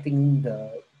detecting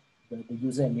the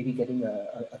user and maybe getting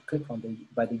a click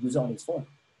by the user on his phone.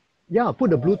 Yeah, put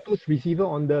the Bluetooth receiver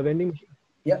on the vending machine.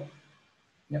 Yeah.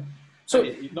 So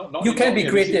you can be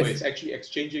creative. It's actually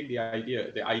exchanging the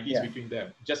IDs between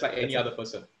them, just like any other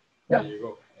person. Yeah. There you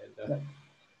go. And,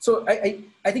 So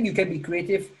I think you can be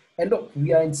creative. And look,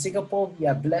 we are in Singapore. We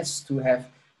are blessed to have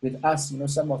with us,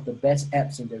 some of the best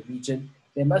apps in the region.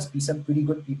 There must be some pretty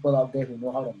good people out there who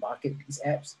know how to market these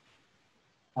apps,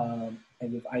 and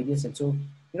with ideas. And so,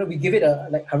 we give it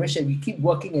like Harish said, we keep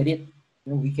working at it.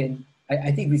 We can.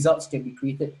 I think results can be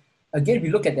created. Again, we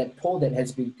look at that poll that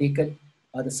has been taken.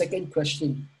 The second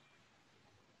question: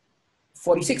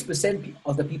 46%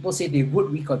 of the people say they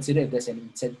would reconsider if there's an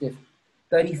incentive.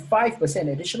 35%,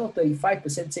 additional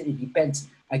 35% said it depends.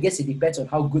 I guess it depends on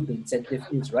how good the incentive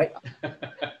is, right?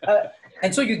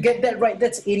 And so you get that right.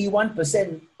 That's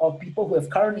 81% of people who have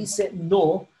currently said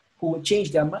no, who would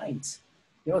change their minds.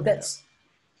 That's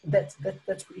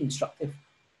pretty instructive.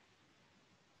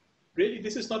 Really,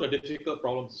 this is not a difficult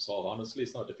problem to solve. Honestly,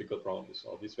 it's not a difficult problem to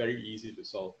solve. It's very easy to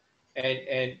solve.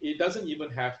 And it doesn't even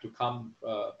have to come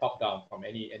top down from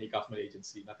any government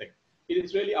agency, nothing. It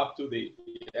is really up to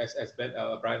as Ben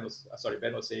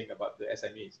was saying about the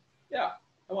SMEs. Yeah,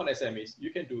 I want SMEs.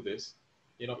 You can do this.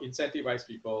 Incentivize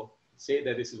people. Say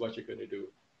that this is what you're going to do.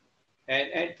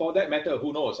 And for that matter,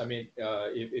 who knows? I mean,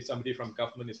 if somebody from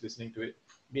government is listening to it,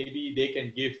 maybe they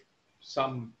can give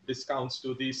some discounts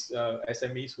to these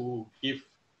SMEs who give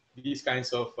these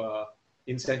kinds of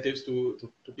incentives to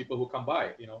people who come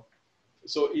by.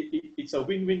 So it's a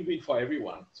win-win-win for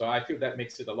everyone. So I feel that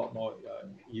makes it a lot more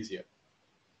easier.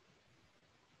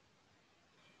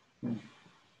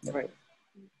 Right.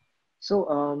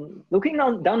 So looking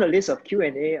down the list of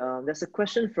Q&A, there's a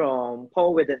question from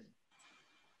Paul Whidden.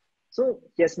 So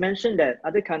he has mentioned that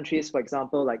other countries, for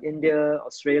example, like India,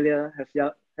 Australia,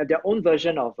 have their own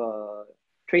version of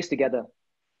TraceTogether.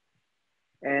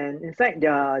 And in fact,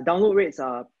 their download rates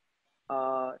are,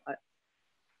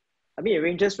 I mean, it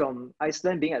ranges from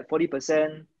Iceland being at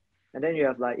 40%, and then you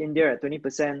have like India at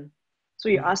 20%. So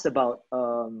you asked about,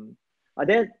 are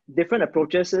there different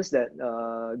approaches that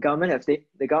the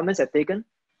governments have taken?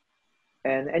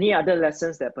 And any other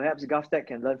lessons that perhaps GovTech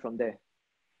can learn from there?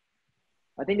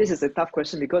 I think this is a tough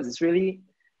question because it's really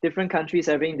different countries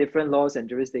having different laws and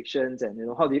jurisdictions, and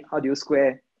how do you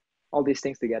square all these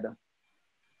things together?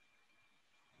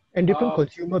 And different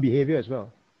consumer behavior as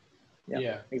well.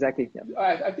 Yeah, exactly. Yeah.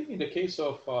 I think in the case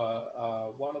of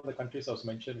one of the countries I was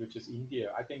mentioned, which is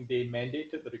India, I think they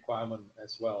mandated the requirement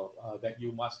as well that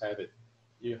you must have it.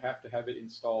 You have to have it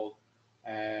installed,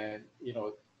 and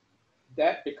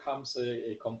that becomes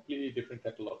a completely different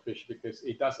kettle of fish because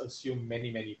it does assume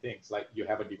many things, like you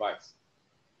have a device,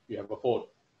 you have a phone.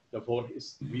 The phone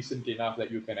is recent enough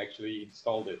that you can actually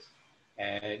install this,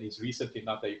 and it's recent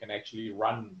enough that you can actually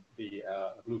run the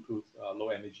Bluetooth low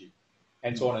energy,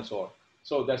 and so on and so on.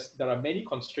 So there are many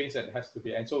constraints that has to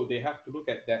be, and so they have to look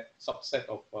at that subset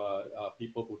of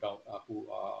people who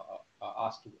are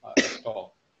asked to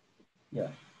install. Yeah.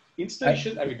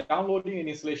 Installation, I mean, downloading and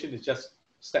installation is just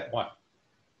step one.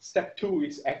 Step two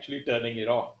is actually turning it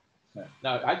on. Yeah.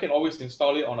 Now, I can always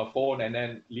install it on a phone and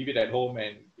then leave it at home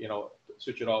and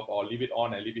switch it off, or leave it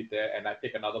on and leave it there, and I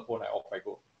take another phone and off I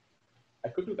go. I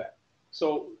could do that.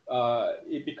 So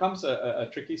it becomes a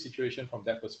tricky situation from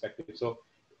that perspective. So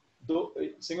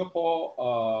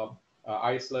Singapore,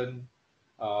 Iceland,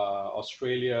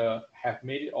 Australia have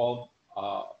made it all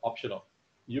optional.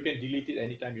 You can delete it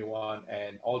anytime you want,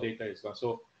 and all data is gone.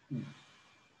 So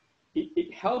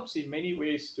it helps in many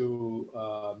ways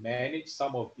to manage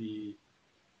some of the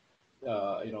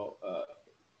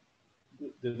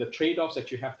the trade-offs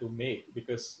that you have to make,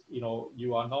 because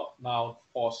you are not now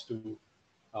forced to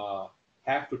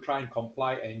have to try and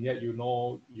comply, and yet you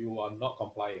are not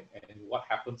complying. And what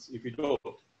happens if you don't?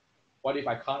 What if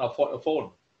I can't afford a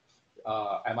phone?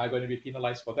 Am I going to be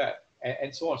penalized for that?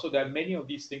 And so on. So there are many of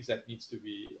these things that needs to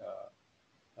be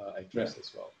addressed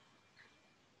as well.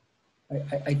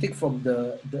 I think from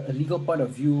the legal point of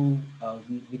view,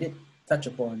 we did touch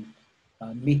upon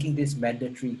making this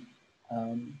mandatory.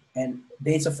 And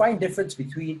there's a fine difference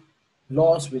between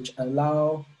laws which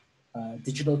allow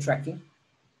digital tracking.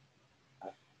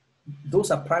 Those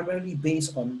are primarily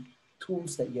based on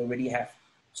tools that you already have.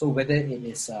 So whether it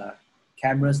is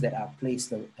cameras that are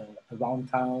placed around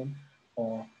town,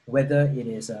 or whether it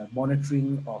is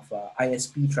monitoring of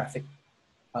ISP traffic,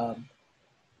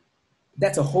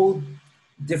 that's a whole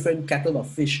different kettle of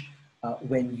fish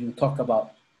when you talk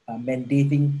about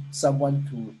mandating someone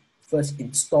to first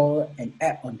install an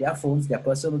app on their phones, their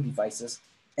personal devices,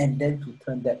 and then to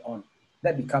turn that on.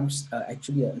 That becomes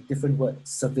actually a different word,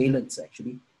 surveillance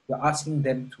actually. You're asking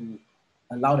them to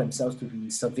allow themselves to be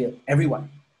surveilled,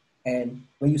 everyone. And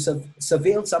when you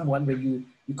surveil someone, when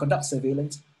you conduct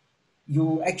surveillance,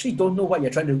 you actually don't know what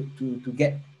you're trying to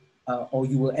get, or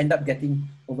you will end up getting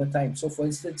over time. So for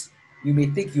instance, you may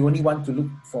think you only want to look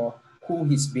for who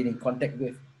he's been in contact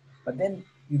with, but then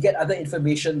you get other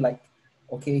information like,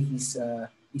 okay, he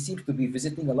seems to be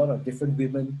visiting a lot of different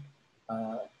women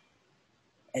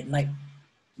at night.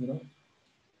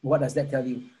 What does that tell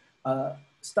you?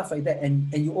 Stuff like that,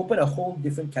 and you open a whole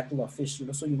different kettle of fish.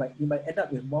 So you might end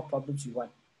up with more problems you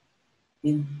want.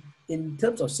 In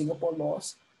terms of Singapore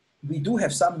laws, we do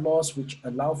have some laws which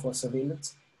allow for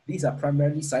surveillance. These are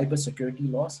primarily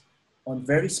cybersecurity laws. On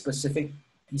very specific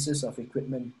pieces of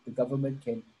equipment, the government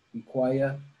can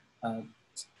require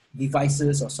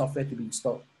devices or software to be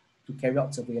installed to carry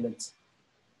out surveillance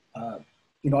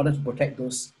in order to protect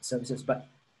those services. But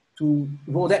to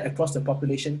roll that across the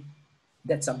population,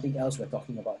 that's something else we're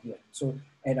talking about here. So,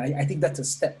 and I think that's a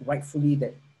step rightfully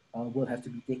that will have to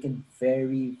be taken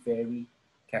very, very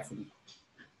carefully.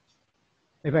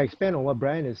 If I expand on what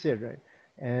Brian has said, right,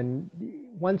 and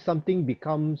once something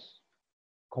becomes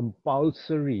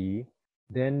compulsory,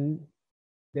 then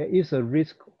there is a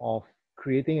risk of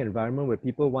creating an environment where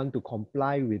people want to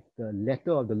comply with the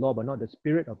letter of the law, but not the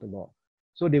spirit of the law.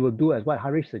 So they will do as what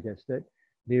Harish suggested.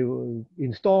 They will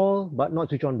install, but not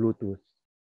switch on Bluetooth.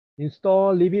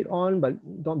 Install, leave it on, but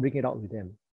don't bring it out with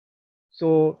them.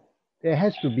 So there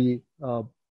has to be,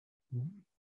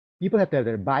 people have to have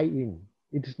their buy-in.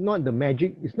 It's not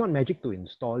magic to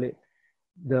install it.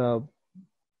 The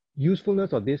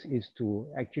usefulness of this is to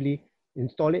actually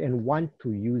install it and want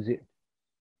to use it.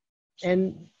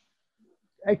 And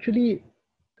actually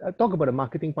talk about the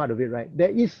marketing part of it, right? There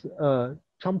is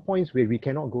some points where we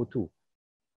cannot go to.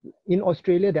 In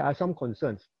Australia, there are some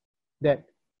concerns that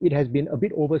it has been a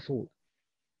bit oversold.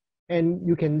 And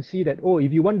you can see that, oh,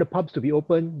 if you want the pubs to be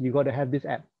open, you got to have this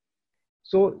app.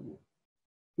 So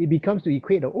it becomes to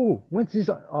equate, oh, once these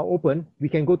are open, we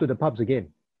can go to the pubs again.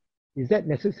 Is that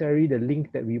necessarily the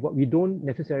link that we want? We don't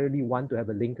necessarily want to have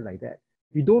a link like that.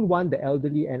 We don't want the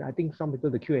elderly, and I think some people,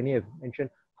 the Q&A have mentioned,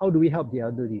 how do we help the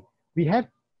elderly?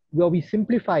 We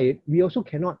simplify it, we also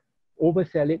cannot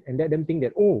oversell it and let them think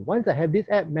that, oh, once I have this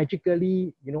app,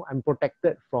 magically, I'm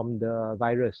protected from the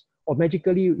virus. Or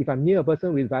magically, if I'm near a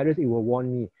person with virus, it will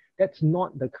warn me. That's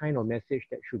not the kind of message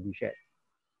that should be shared.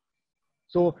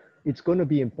 So it's going to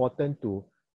be important to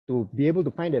be able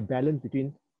to find a balance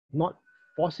between not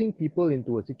forcing people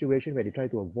into a situation where they try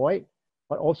to avoid,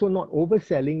 but also not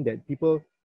overselling that people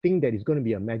think that it's going to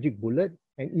be a magic bullet.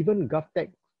 And even GovTech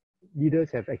leaders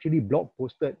have actually blog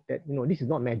posted that, this is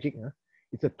not magic. Huh?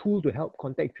 It's a tool to help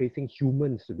contact tracing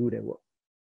humans to do their work.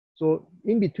 So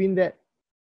in between that,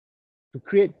 to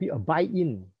create a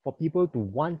buy-in for people to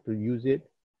want to use it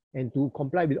and to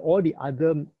comply with all the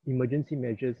other emergency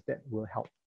measures that will help.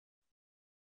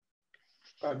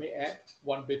 I may add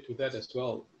one bit to that as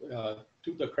well.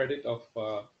 To the credit of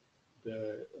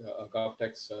the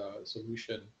GovTech's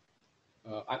solution,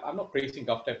 I'm not praising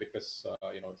GovTech because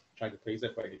trying to praise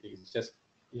them for anything. It's just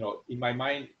in my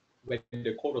mind, when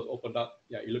the code was opened up,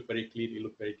 yeah, it looked very clean, it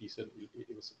looked very decent,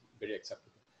 it was very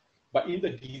acceptable. But in the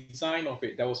design of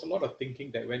it, there was a lot of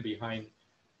thinking that went behind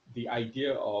the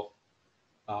idea of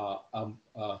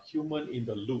human in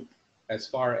the loop as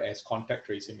far as contact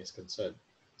tracing is concerned.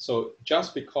 So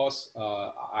just because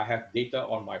I have data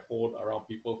on my phone around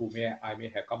people who I may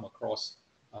have come across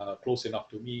close enough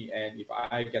to me, and if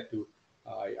I get to,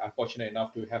 I'm fortunate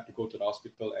enough to have to go to the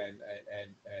hospital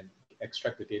and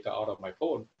extract the data out of my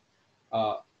phone,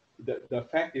 the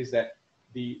fact is that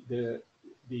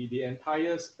the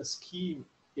entire scheme,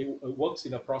 it works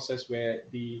in a process where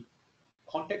the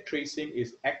contact tracing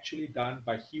is actually done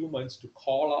by humans to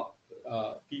call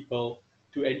up people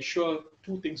to ensure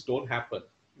two things don't happen.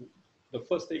 The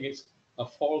first thing is a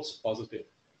false positive.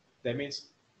 That means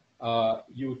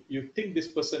you think this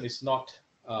person is not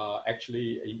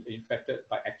actually infected,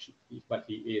 but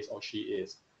he is or she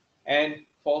is, and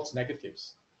false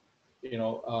negatives.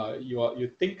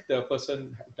 You think the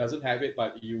person doesn't have it,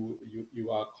 but you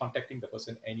are contacting the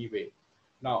person anyway.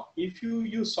 Now, if you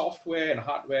use software and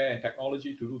hardware and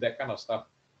technology to do that kind of stuff,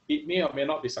 it may or may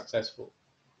not be successful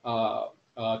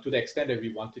to the extent that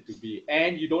we want it to be.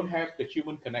 And you don't have the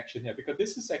human connection here, because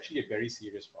this is actually a very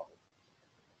serious problem.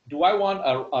 Do I want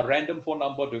a random phone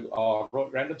number or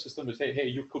random system to say, hey,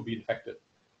 you could be infected?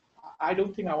 I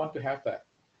don't think I want to have that.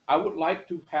 I would like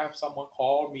to have someone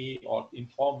call me or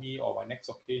inform me or my next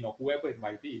of kin or whoever it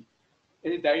might be.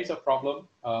 If there is a problem,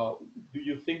 do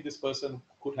you think this person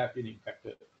could have been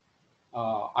infected?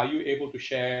 Are you able to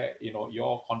share,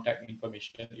 your contact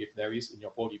information if there is in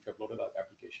your phone, if you've loaded up the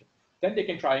application? Then they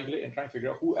can triangulate and try and figure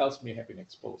out who else may have been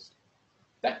exposed.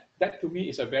 That to me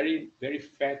is a very, very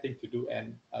fair thing to do,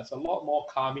 and it's a lot more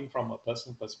calming from a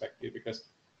personal perspective, because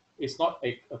it's not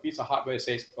a piece of hardware that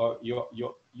says you're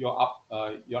up,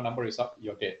 your number is up,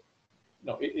 you're dead.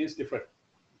 No, it is different.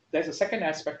 There's a second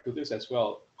aspect to this as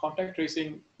well. Contact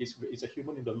tracing is a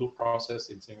human in the loop process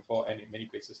in Singapore and in many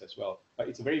places as well. But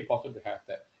it's very important to have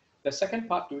that. The second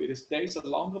part to it is there is a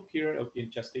longer period of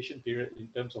gestation period in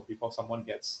terms of before someone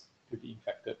gets to be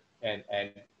infected and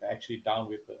actually down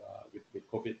with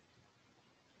COVID.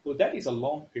 So that is a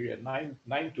long period, 9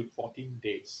 to 14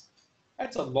 days.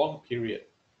 That's a long period.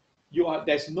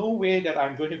 There's no way that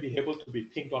I'm going to be able to be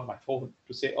pinged on my phone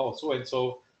to say, oh, so and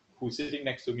so who's sitting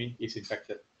next to me is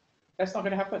infected. That's not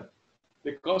going to happen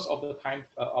because of the time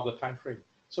frame.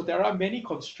 So there are many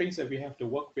constraints that we have to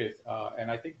work with, and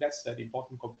I think that's an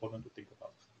important component to think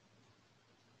about.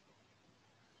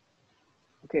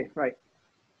 Okay, right.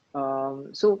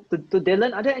 So to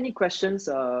Dylan, are there any questions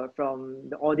from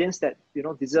the audience that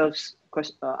deserves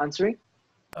answering?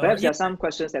 Perhaps there are some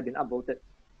questions that have been upvoted.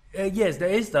 Yes, there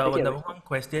is the one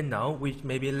question now, which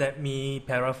maybe let me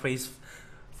paraphrase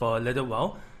for a little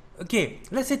while. Okay,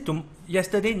 let's say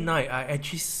yesterday night, I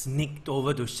actually sneaked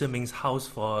over to Shiming's house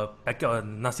for a packet of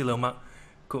nasi lemak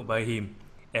cooked by him,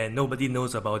 and nobody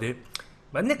knows about it.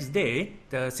 But next day,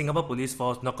 the Singapore Police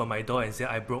Force knocked on my door and said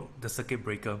I broke the circuit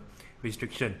breaker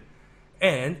restriction.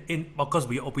 And of course,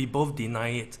 we both deny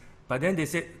it. But then they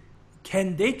said,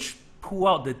 can they pull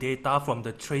out the data from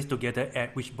the TraceTogether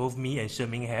app, which both me and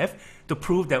Shiming have, to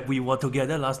prove that we were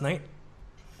together last night?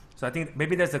 So I think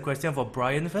maybe that's a question for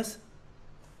Brian first.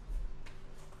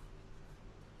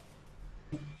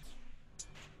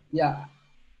 Yeah,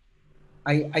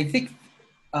 I think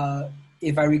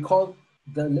if I recall,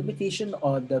 the limitation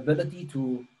on the ability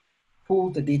to pull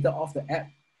the data off the app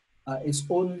is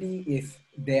only if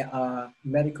there are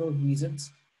medical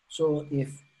reasons. So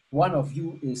if one of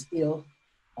you is ill,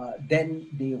 then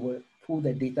they will pull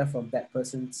the data from that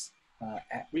person's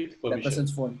app, With that permission.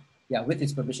 person's phone. Yeah, with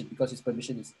his permission, because his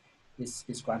permission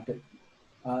is granted.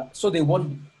 So they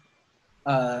won't.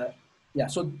 Uh, yeah,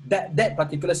 so that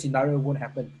particular scenario won't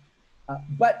happen.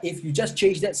 But if you just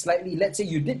change that slightly, let's say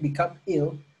you did become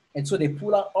ill, and so they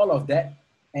pull out all of that,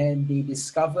 and they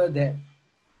discover that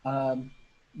um,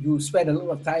 you spend a lot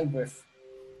of time with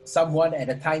someone at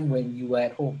a time when you were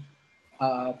at home,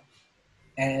 uh,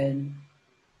 and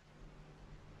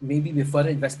maybe with further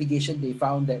investigation, they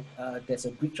found that there's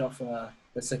a breach of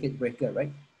the circuit breaker,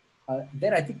 right?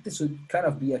 Then I think this would kind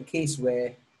of be a case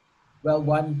where, well,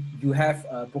 one, you have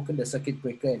broken the circuit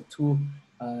breaker, and two,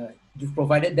 you've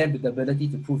provided them with the ability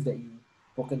to prove that you've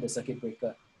broken the circuit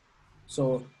breaker.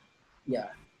 So, yeah,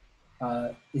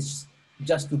 it's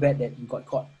just too bad that you got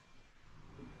caught.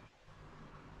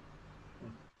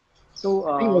 So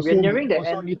I think we're also we nearing the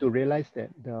also end. need to realize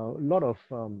that there are a lot of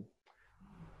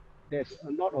there's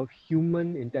a lot of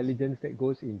human intelligence that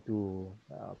goes into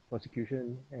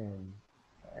prosecution and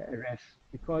arrest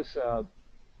because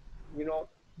you know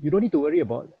you don't need to worry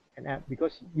about an app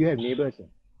because you have neighbors.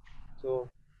 So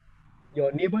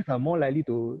your neighbors are more likely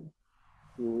to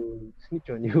snitch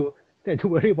on you than to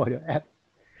worry about your app.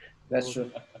 That's So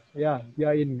true. yeah, you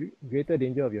are in greater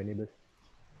danger of your neighbors.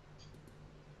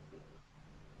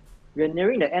 We're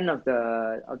nearing the end of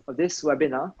this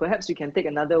webinar. Perhaps we can take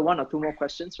another 1 or 2 more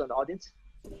questions from the audience.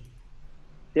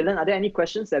 Dylan, are there any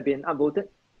questions that have been upvoted?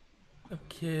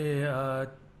 Okay,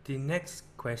 the next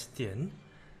question,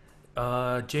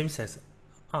 James has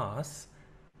asked,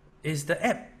 is the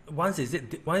app, once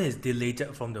it's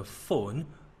deleted from the phone,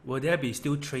 will there be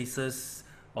still traces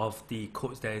of the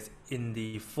codes that is in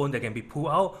the phone that can be pulled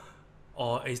out,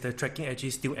 or is the tracking actually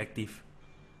still active?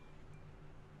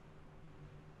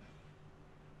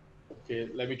 Okay,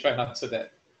 let me try and answer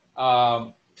that.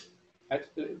 Um,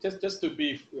 just to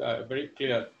be very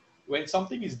clear, when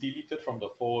something is deleted from the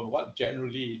phone, what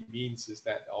generally means is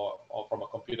that, or from a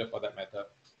computer for that matter,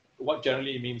 what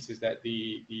generally means is that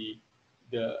the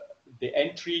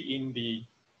entry in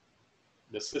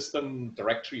the system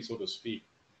directory, so to speak,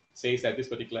 says that this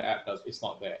particular app is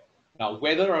not there. Now,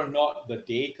 whether or not the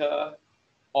data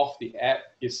of the app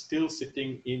is still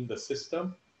sitting in the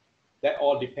system, that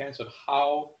all depends on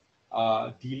how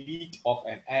delete of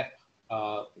an app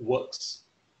works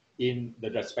in the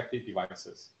respective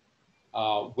devices.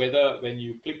 Whether when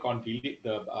you click on delete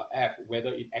the app,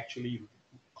 whether it actually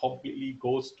completely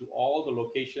goes to all the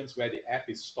locations where the app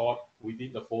is stored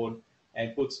within the phone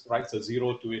and writes a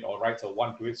 0 to it or writes a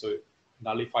 1 to it, so it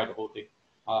nullify the whole thing.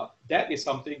 That is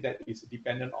something that is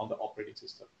dependent on the operating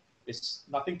system. It's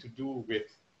nothing to do with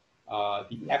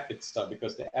the app itself,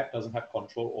 because the app doesn't have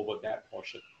control over that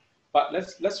portion. But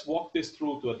let's walk this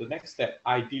through to the next step.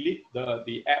 I delete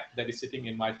the app that is sitting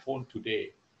in my phone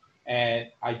today, and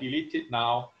I delete it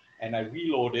now and I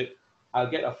reload it. I'll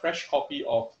get a fresh copy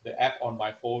of the app on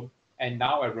my phone, and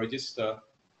now I register.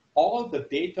 All the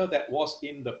data that was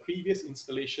in the previous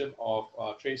installation of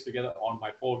TraceTogether on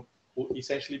my phone will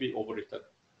essentially be overwritten.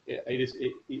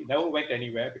 It never went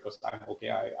anywhere because I'm okay.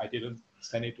 I didn't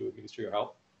send it to Ministry of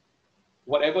Health.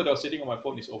 Whatever that was sitting on my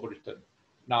phone is overwritten.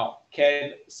 Now,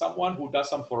 can someone who does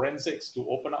some forensics to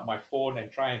open up my phone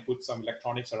and try and put some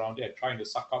electronics around it and trying to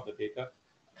suck out the data,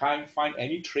 can't find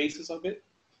any traces of it?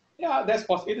 Yeah,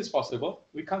 it is possible.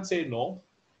 We can't say no.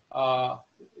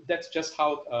 That's just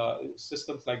how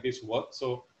systems like this work.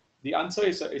 So the answer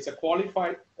is it's a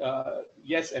qualified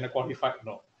yes and a qualified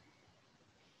no.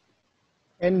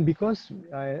 And because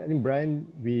I think Brian,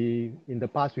 we in the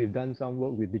past we've done some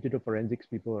work with digital forensics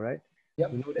people, right?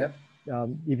 Yep. You know that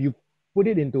if you put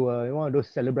it into one of those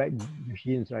Celebrite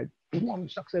machines, right,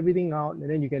 sucks everything out, and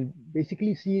then you can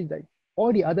basically see like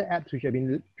all the other apps which have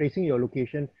been tracing your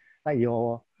location, like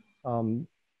your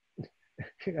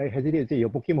I hesitate to say your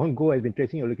Pokemon Go has been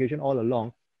tracing your location all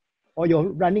along, or your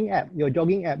running app, your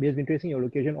jogging app has been tracing your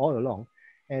location all along,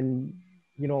 and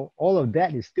you know all of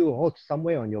that is still all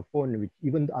somewhere on your phone, which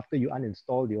even after you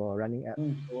uninstall your running app.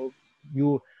 So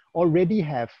you already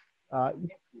have.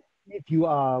 If you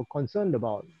are concerned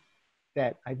about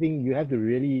that, I think you have to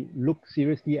really look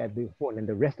seriously at the phone and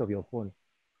the rest of your phone.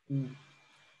 And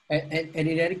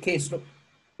in any case, look,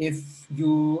 if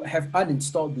you have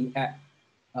uninstalled the app,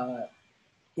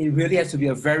 it really has to be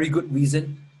a very good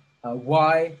reason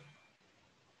why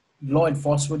law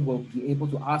enforcement will be able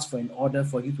to ask for an order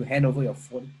for you to hand over your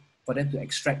phone for for them to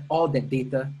extract all that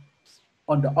data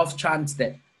on the off chance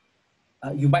that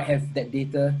you might have that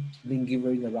data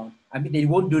lingering around. I mean, they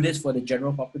won't do this for the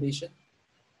general population.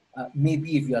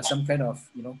 Maybe if you are some kind of,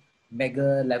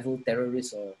 mega level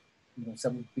terrorist or,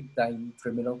 some big time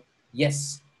criminal,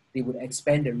 yes, they would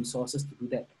expand the resources to do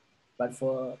that. But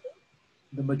for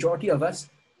the majority of us,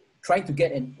 trying to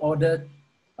get an order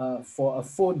for a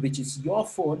phone, which is your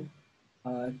phone,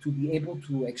 to be able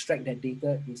to extract that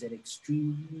data is an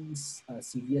extremely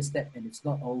severe step, and it's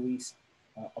not always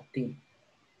obtained.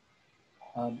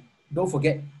 Don't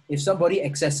forget, if somebody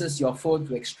accesses your phone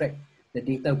to extract the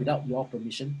data without your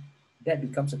permission, that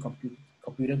becomes a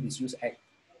Computer Misuse Act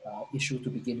issue to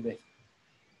begin with,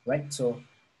 right? So,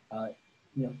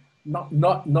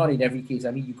 not in every case.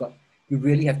 I mean, you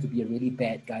really have to be a really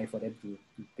bad guy for them to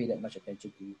pay that much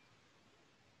attention to you.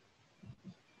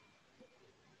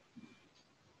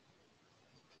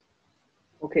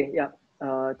 Okay, yeah.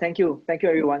 Thank you,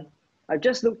 everyone. I've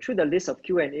just looked through the list of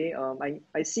Q&A.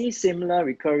 I see similar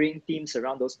recurring themes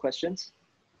around those questions.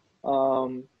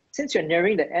 Since you're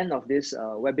nearing the end of this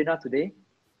webinar today,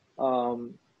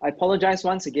 I apologize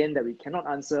once again that we cannot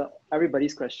answer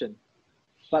everybody's question,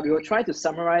 but we will try to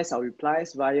summarize our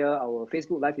replies via our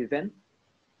Facebook Live event.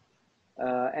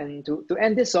 And to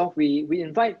end this off, we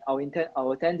invite our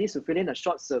attendees to fill in a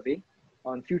short survey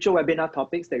on future webinar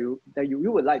topics that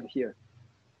you would like to hear.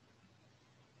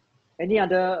 Any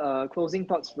other closing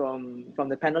thoughts from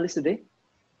the panelists today?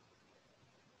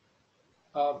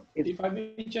 If I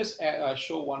may just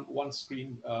show one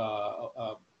screen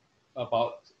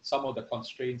about some of the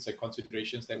constraints and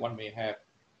considerations that one may have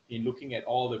in looking at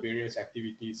all the various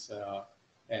activities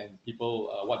and people,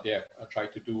 what they have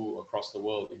tried to do across the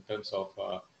world in terms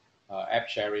of app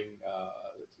sharing,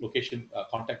 location,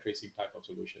 contact tracing type of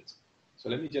solutions. So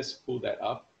let me just pull that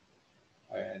up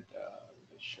and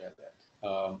share that.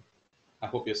 I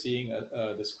hope you're seeing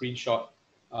the screenshot,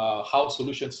 how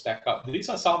solutions stack up. These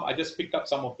are some, I just picked up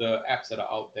some of the apps that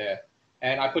are out there.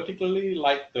 And I particularly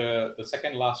like the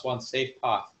second last one,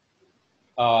 SafePath.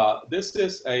 This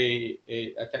is a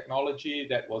technology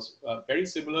that was very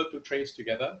similar to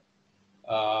TraceTogether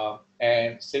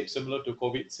and similar to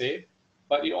COVID Safe,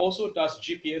 but it also does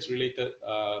GPS related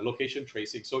location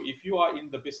tracing. So if you are in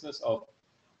the business of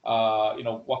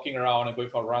walking around and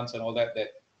going for runs and all that,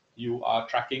 that you are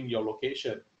tracking your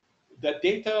location, the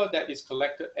data that is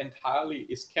collected entirely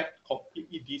is kept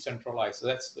completely decentralized.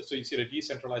 So you see the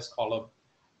decentralized column.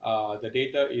 The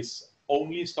data is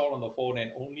only stored on the phone,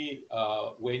 and only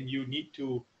when you need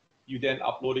to, you then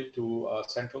upload it to a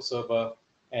central server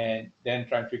and then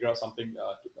try and figure out something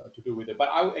to do with it. But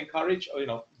I would encourage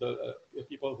the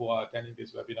people who are attending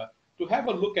this webinar to have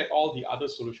a look at all the other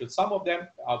solutions. Some of them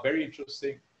are very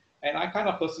interesting. And I kind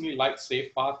of personally like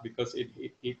SafePath because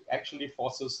it actually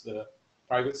forces the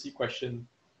privacy question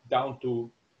down to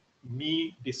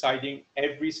me deciding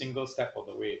every single step of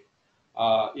the way.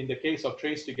 In the case of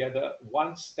TraceTogether,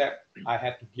 one step I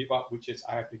had to give up, which is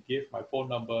I have to give my phone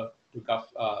number to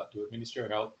the Ministry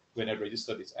of Health when I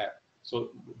registered this app.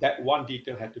 So that one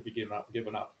detail had to be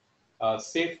given up.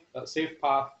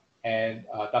 SafePath and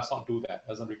does not do that,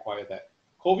 doesn't require that.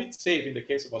 COVID Safe, in the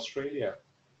case of Australia,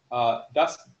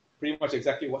 does pretty much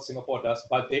exactly what Singapore does,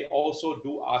 but they also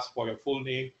do ask for your full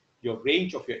name, your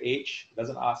range of your age,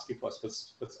 doesn't ask you for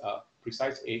a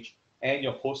precise age, and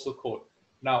your postal code.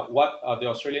 Now, what the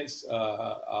Australians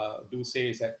do say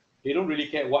is that they don't really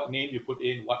care what name you put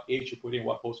in, what age you put in,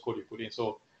 what postcode you put in.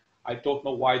 So I don't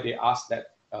know why they ask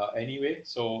that anyway.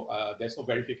 So there's no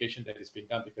verification that is being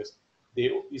done because they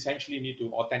essentially need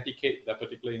to authenticate that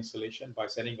particular installation by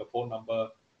sending a phone number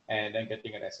and then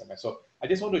getting an SMS. So I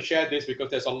just want to share this because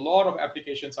there's a lot of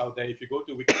applications out there. If you go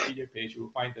to Wikipedia page, you will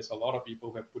find there's a lot of people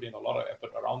who have put in a lot of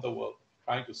effort around the world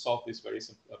trying to solve this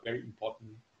very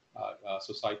important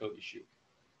societal issue.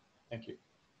 Thank you.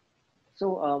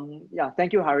 So yeah,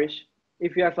 thank you, Harish.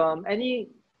 If you have any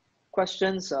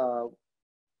questions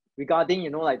regarding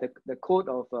like the code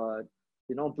of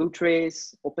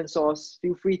BlueTrace, open source,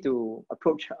 feel free to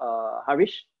approach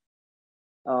Harish.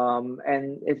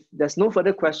 And if there's no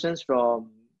further questions from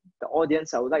the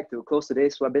audience, I would like to close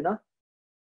today's webinar.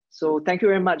 So thank you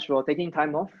very much for taking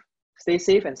time off. Stay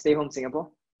safe and stay home, Singapore.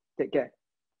 Take care.